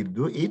 We will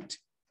do it,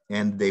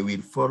 and they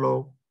will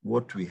follow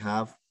what we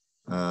have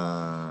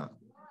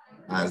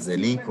as a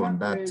link on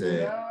that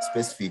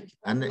specific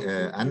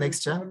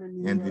annexure,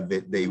 and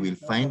they will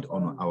find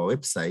on our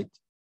website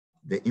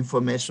the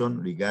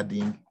information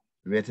regarding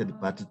related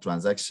party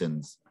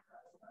transactions.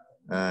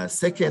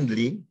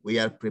 Secondly, we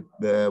are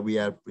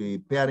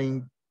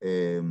preparing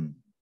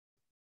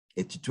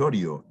a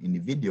tutorial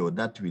in video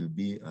that will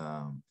be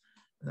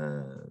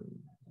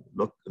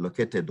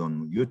located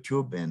on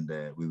YouTube, and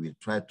we will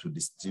try to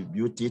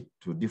distribute it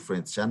to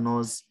different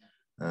channels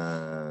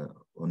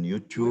on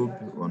YouTube,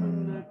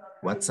 on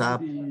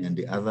WhatsApp, and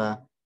the other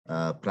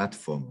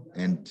platform.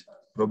 And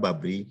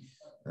probably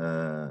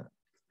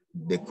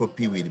the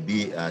copy will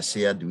be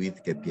shared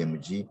with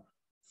KPMG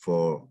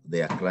for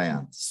their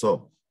clients.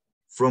 So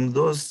from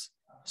those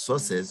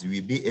sources,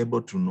 we'll be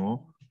able to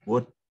know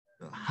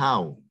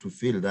how to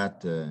fill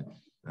that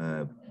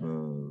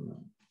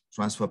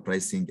transfer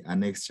pricing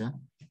annexure,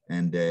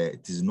 and there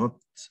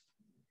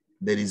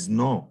is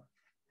no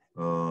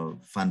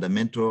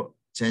fundamental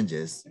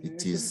changes.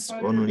 It is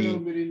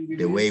only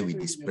the way we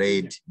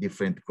displayed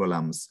different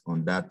columns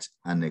on that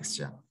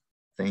annexure.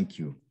 Thank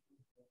you.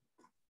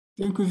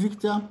 Thank you,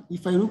 Victor.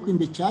 If I look in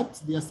the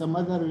chat, there are some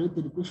other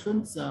related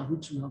questions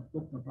which we have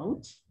talked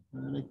about,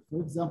 like,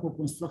 for example,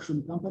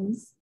 construction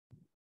companies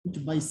which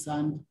buy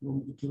sand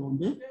from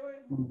Ikirombe,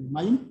 from the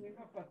mine,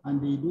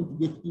 and they don't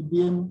get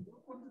EBM.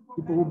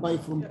 People who buy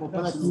from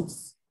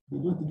cooperatives, they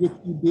don't get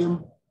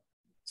EBM.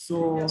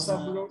 So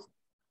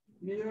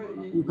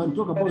you can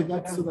talk about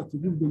that so that you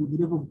give them the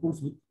level of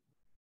comfort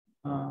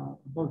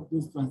about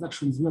those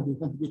transactions where they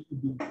can't get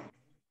EBM.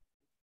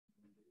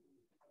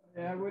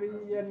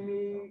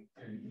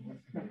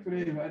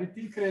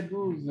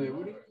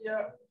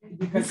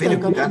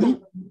 Philip,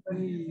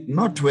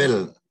 not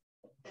well.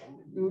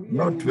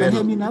 Not well. You can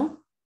hear me now?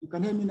 You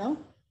can hear me now?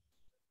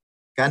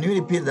 Can you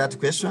repeat that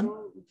question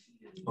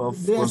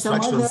of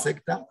construction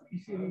sector?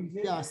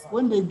 Yes,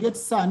 when they get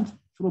sand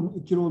from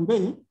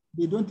Ikirombe,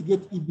 they don't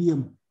get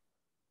EBM.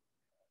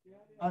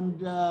 And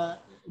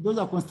those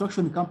are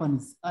construction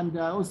companies, and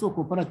also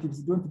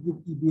cooperatives don't give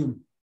EBM.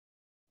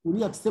 Will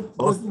you accept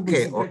those?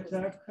 Okay,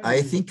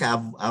 I think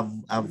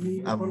I've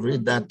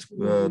read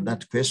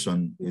that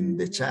question in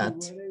the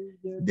chat.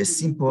 The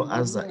simple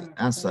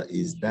answer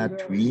is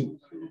that we,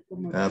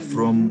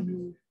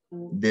 from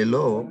the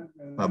law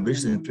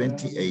published in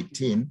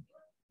 2018,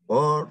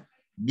 all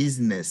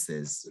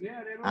businesses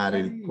are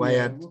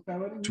required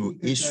to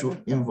issue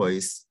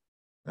invoice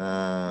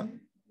that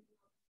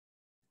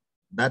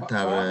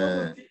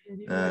are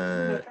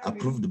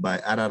approved by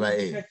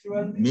RRA.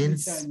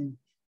 Means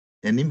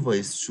an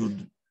invoice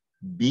should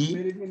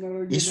be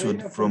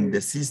issued from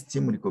the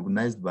system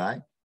recognized by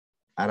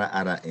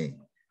RRA.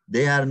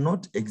 They are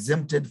not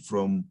exempted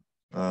from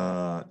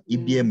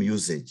EBM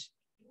usage.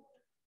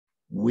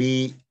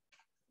 We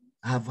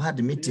have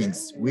had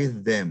meetings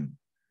with them,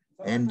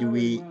 and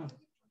we,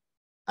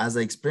 as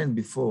I explained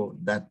before,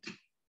 that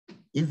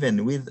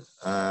even with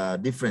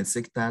different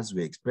sectors,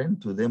 we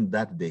explained to them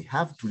that they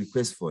have to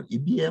request for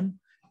EBM,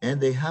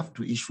 and they have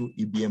to issue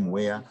EBM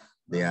where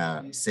they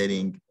are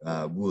selling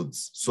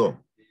goods. So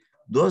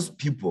those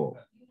people,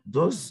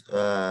 those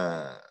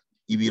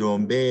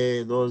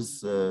Ibirombe,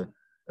 those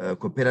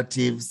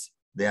cooperatives,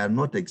 they are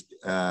not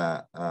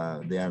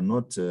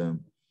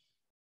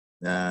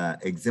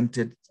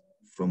exempted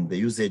from the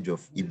usage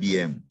of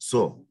EBM.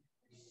 So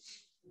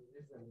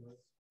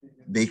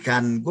they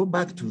can go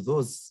back to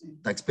those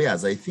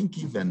taxpayers. I think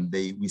even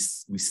we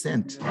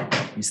sent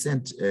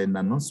an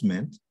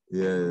announcement.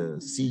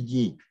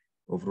 CG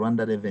of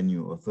Rwanda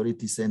Revenue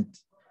Authority sent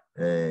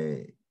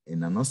an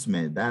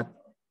announcement that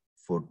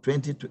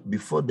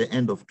before the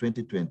end of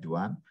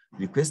 2021,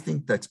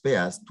 requesting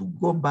taxpayers to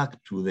go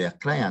back to their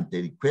client,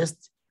 they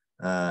request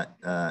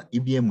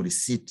EBM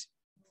receipt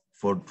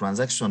for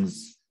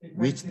transactions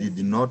which they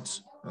did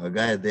not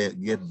get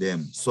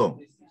them. So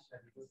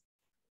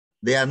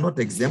they are not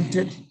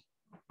exempted.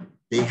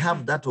 They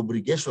have that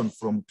obligation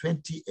from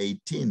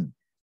 2018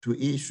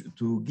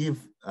 to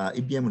give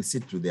EBM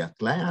receipt to their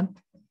client.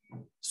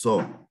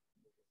 So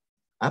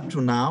up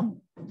to now,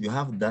 you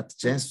have that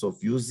chance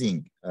of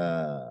using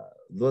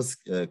those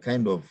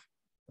kind of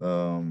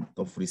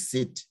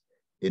receipt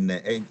in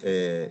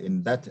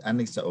that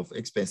annex of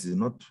expenses,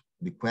 not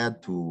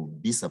required to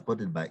be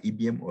supported by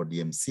EBM or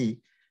DMC,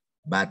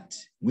 but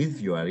with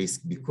your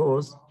risk,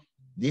 because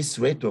this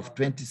rate of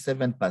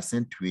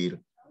 27% will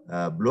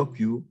block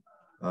you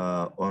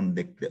on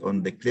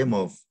the claim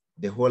of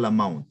the whole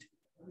amount.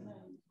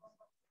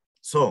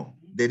 So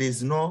there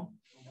is no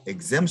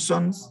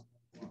exemptions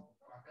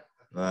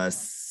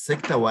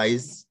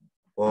sector-wise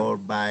or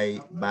by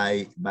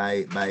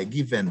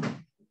given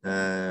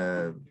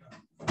a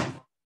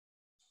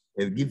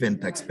given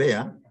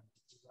taxpayer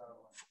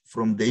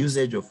from the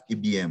usage of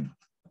EBM.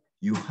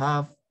 You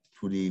have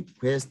to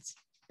request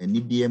an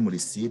EBM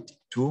receipt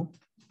to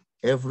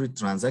every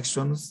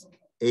transactions,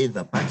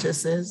 either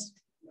purchases,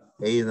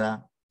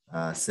 either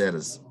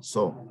sales.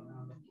 So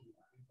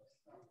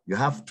you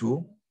have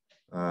to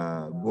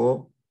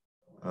go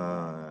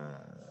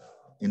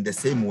in the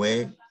same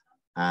way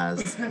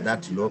as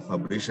that law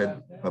published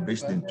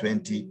in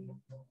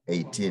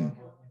 2018.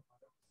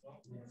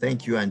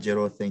 Thank you,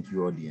 Angelo. Thank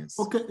you, audience.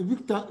 Okay,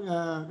 Victor.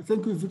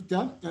 Thank you,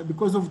 Victor.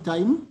 Because of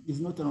time is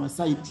not on our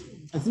side,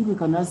 I think we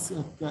can ask.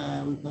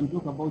 We can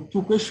talk about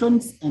 2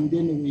 questions, and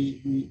then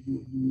we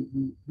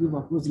give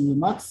our closing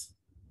remarks.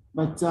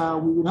 But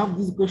we will have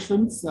these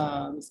questions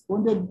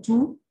responded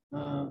to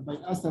by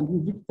us and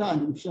you, Victor,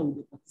 and we share with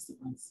the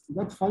participants. Is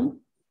that fine?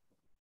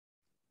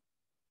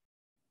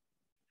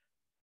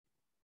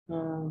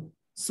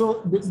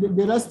 So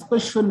the last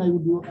question I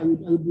would do,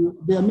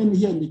 there are many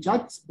here in the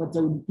chat, but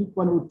I will pick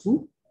 1 or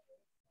 2.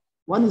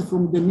 One is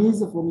from Denise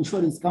from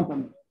insurance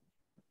company.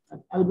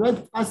 I would like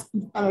to ask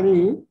if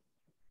RRA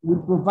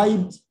will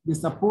provide the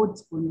support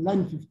on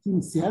line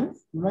 15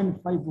 sales, line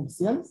 5 of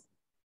sales,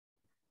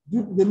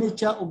 due to the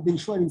nature of the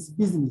insurance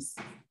business,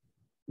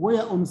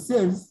 where on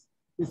sales,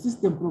 the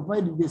system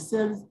provided the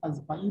sales as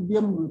per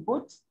EBM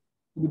report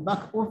to the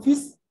back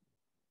office,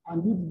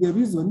 and due to the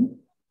reason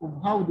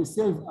of how the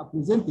sales are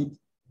presented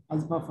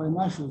as per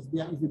financials,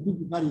 there is a big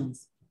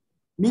variance,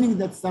 meaning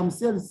that some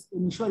sales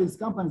in insurance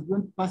companies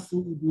don't pass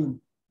through EBM.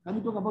 Can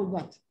you talk about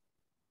that?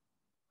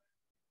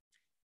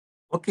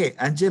 Okay,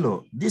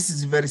 Angelo, this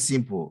is very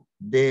simple.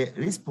 The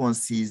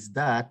response is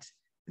that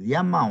the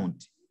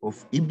amount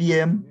of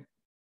EBM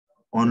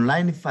on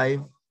line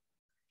 5,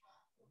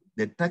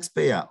 the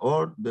taxpayer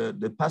or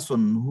the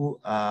person who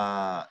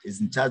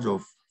is in charge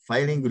of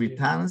filing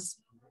returns,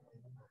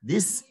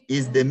 this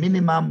is the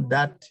minimum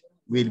that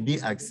will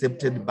be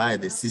accepted by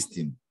the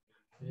system.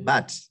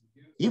 But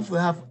if we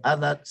have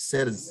other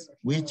sales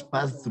which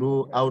pass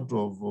through out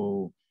of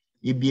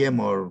EBM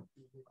or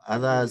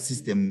other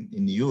system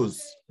in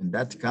use in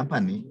that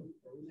company,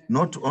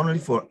 not only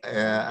for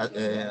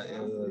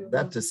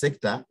that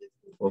sector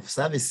of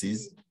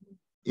services,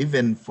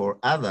 even for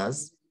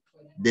others,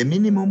 the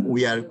minimum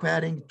we are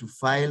requiring to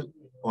file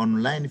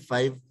on line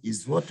 5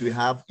 is what we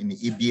have in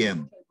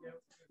EBM.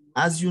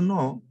 As you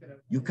know,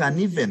 you can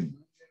even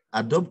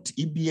adopt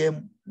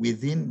EBM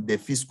within the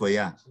fiscal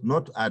year,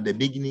 not at the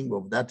beginning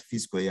of that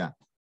fiscal year.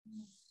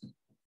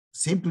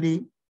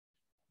 Simply,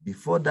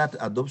 before that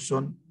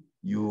adoption,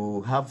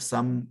 you have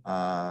some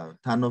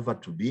turnover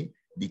to be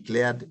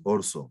declared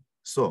also.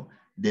 So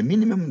the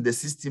minimum in the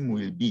system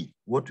will be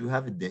what you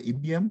have in the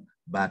EBM,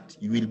 but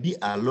you will be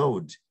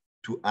allowed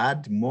to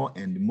add more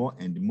and more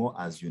and more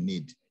as you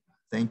need.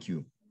 Thank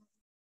you.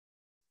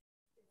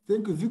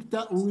 Thank you,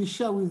 Victor. We will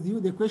share with you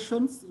the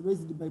questions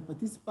raised by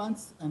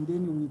participants, and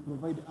then we will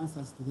provide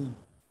answers to them.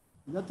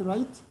 Is that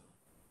right?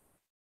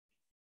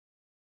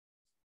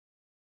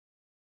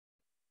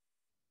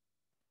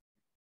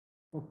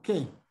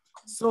 Okay.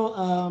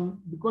 So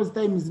because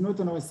time is not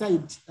on our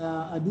side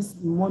at this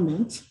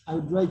moment, I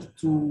would like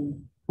to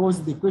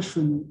pose the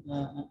question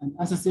and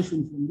answer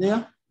session from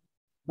there,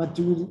 but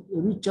we will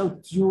reach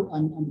out to you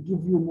and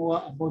give you more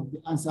about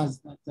the answers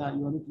that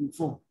you are looking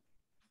for.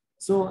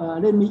 So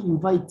let me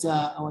invite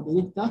our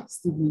director,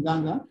 Stephen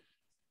Nganga,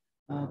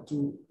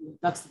 to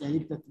tax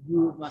director, to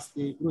give us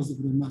the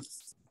closing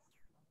remarks.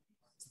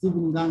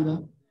 Stephen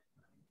Nganga.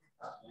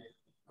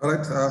 All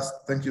right,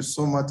 thank you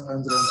so much,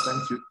 Andrew, and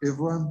thank you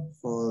everyone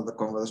for the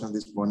conversation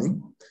this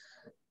morning.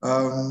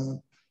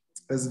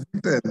 as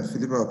Victor and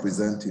Philippa are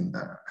presenting,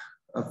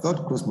 a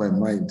thought crossed my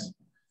mind,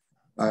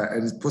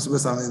 and it's possibly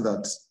something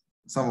that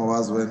some of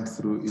us went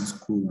through in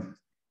school.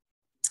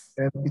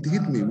 And it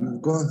hit me.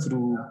 We've gone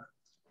through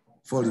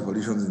 4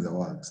 revolutions in the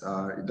world,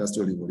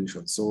 industrial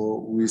revolution.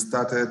 So we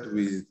started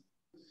with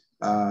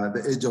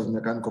the age of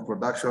mechanical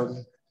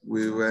production.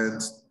 We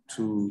went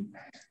to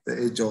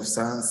the age of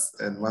science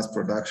and mass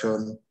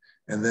production,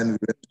 and then we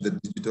went to the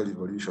digital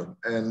revolution.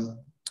 And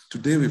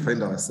today we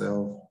find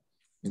ourselves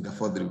in the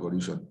 4th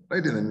revolution,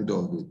 right in the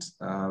middle of it.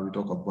 We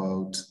talk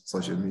about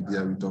social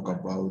media, we talk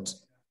about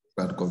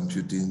cloud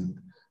computing,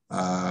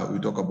 we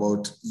talk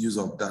about use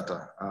of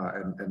data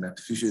and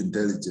artificial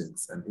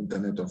intelligence and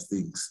Internet of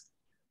Things.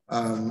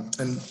 And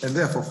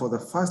therefore, for the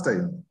first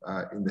time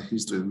in the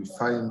history, we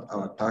find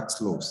our tax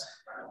laws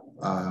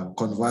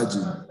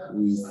converging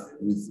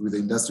with the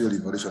industrial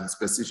revolution,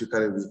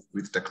 specifically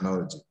with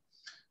technology.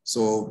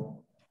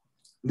 So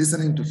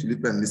listening to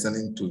Philippa and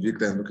listening to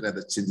Victor and looking at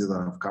the changes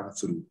that have come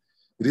through,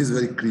 it is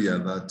very clear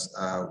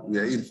that we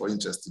are in for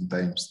interesting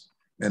times.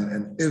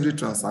 And every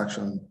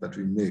transaction that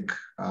we make,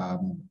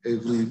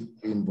 every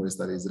invoice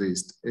that is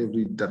raised,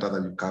 every data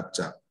that you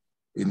capture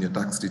in your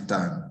tax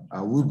return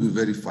will be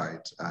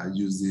verified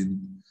using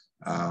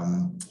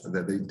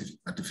the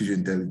artificial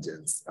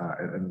intelligence,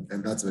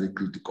 and that's very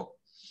critical.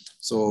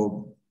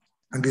 So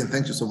again,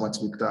 thank you so much,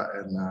 Victor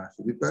and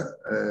Philippa.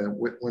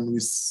 When we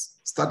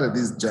started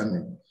this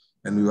journey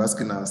and we were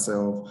asking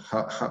ourselves,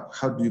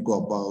 how do you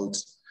go about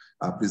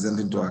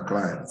presenting to our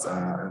clients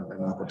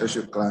and our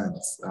potential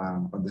clients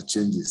on the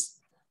changes,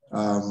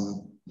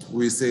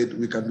 we said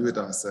we can do it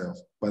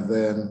ourselves, but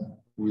then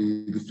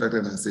we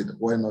reflected and said,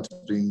 why not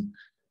bring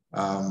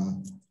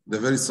the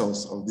very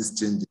source of this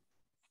change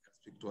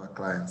to our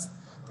clients?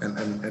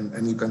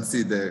 And you can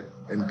see the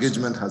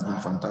engagement has been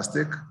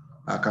fantastic,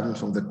 coming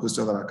from the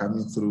questions that are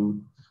coming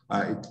through.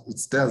 It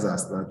tells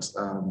us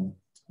that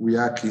we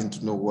are keen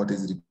to know what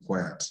is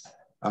required.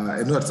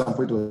 I know at some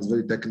point it was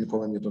very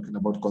technical when you're talking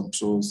about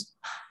controls,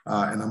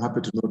 and I'm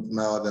happy to note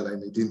now the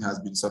line 18 has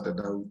been sorted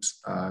out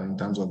in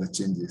terms of the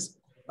changes.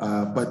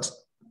 But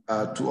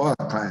to all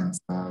our clients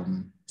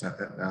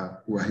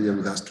who are here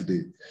with us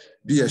today,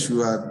 be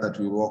assured that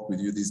we work with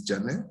you this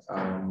journey.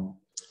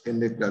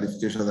 Any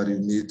clarification that you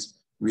need,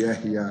 we are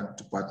here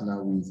to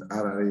partner with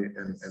RRA,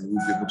 and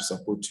we'll be able to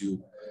support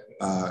you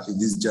in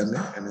this journey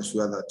and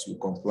ensure that you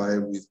comply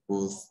with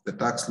both the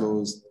tax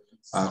laws,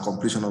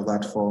 completion of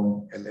that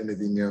form, and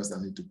anything else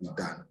that need to be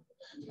done.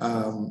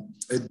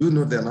 I do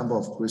know there are a number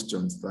of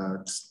questions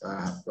that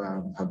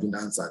have been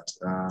answered,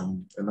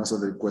 and also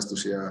the request to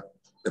share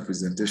the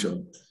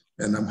presentation.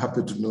 And I'm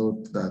happy to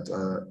note that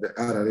the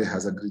RRA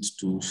has agreed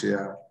to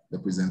share the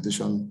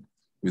presentation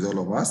with all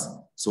of us.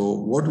 So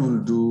what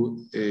we'll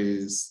do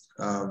is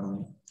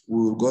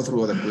we'll go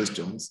through all the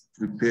questions,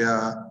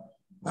 prepare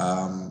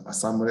a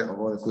summary of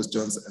all the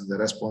questions and the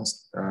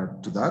response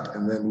to that,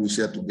 and then we'll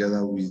share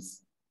together with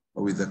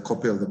a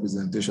copy of the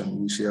presentation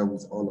we share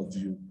with all of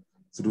you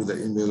through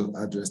the email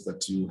address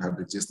that you have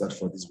registered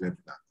for this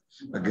webinar.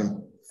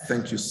 Again,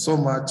 thank you so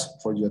much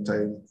for your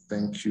time.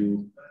 Thank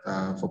you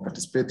for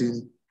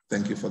participating.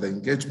 Thank you for the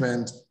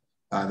engagement.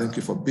 Thank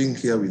you for being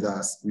here with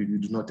us. We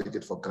do not take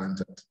it for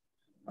granted.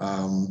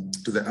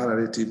 To the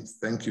RRA team,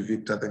 thank you,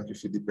 Victor. Thank you,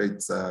 Philippa.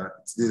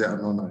 It's really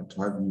an honor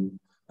to have you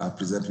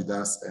present with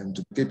us. And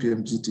to the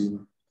KPMG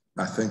team,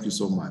 thank you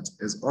so much.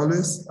 As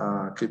always,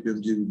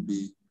 KPMG will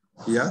be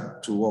here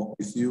to work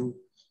with you,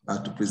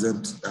 to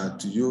present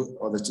to you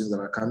all the changes that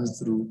are coming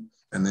through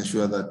and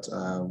ensure that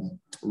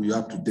we are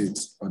up to date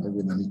on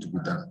everything that needs to be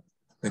done.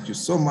 Thank you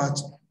so much.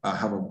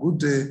 Have a good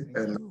day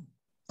and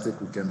a safe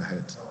weekend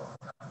ahead.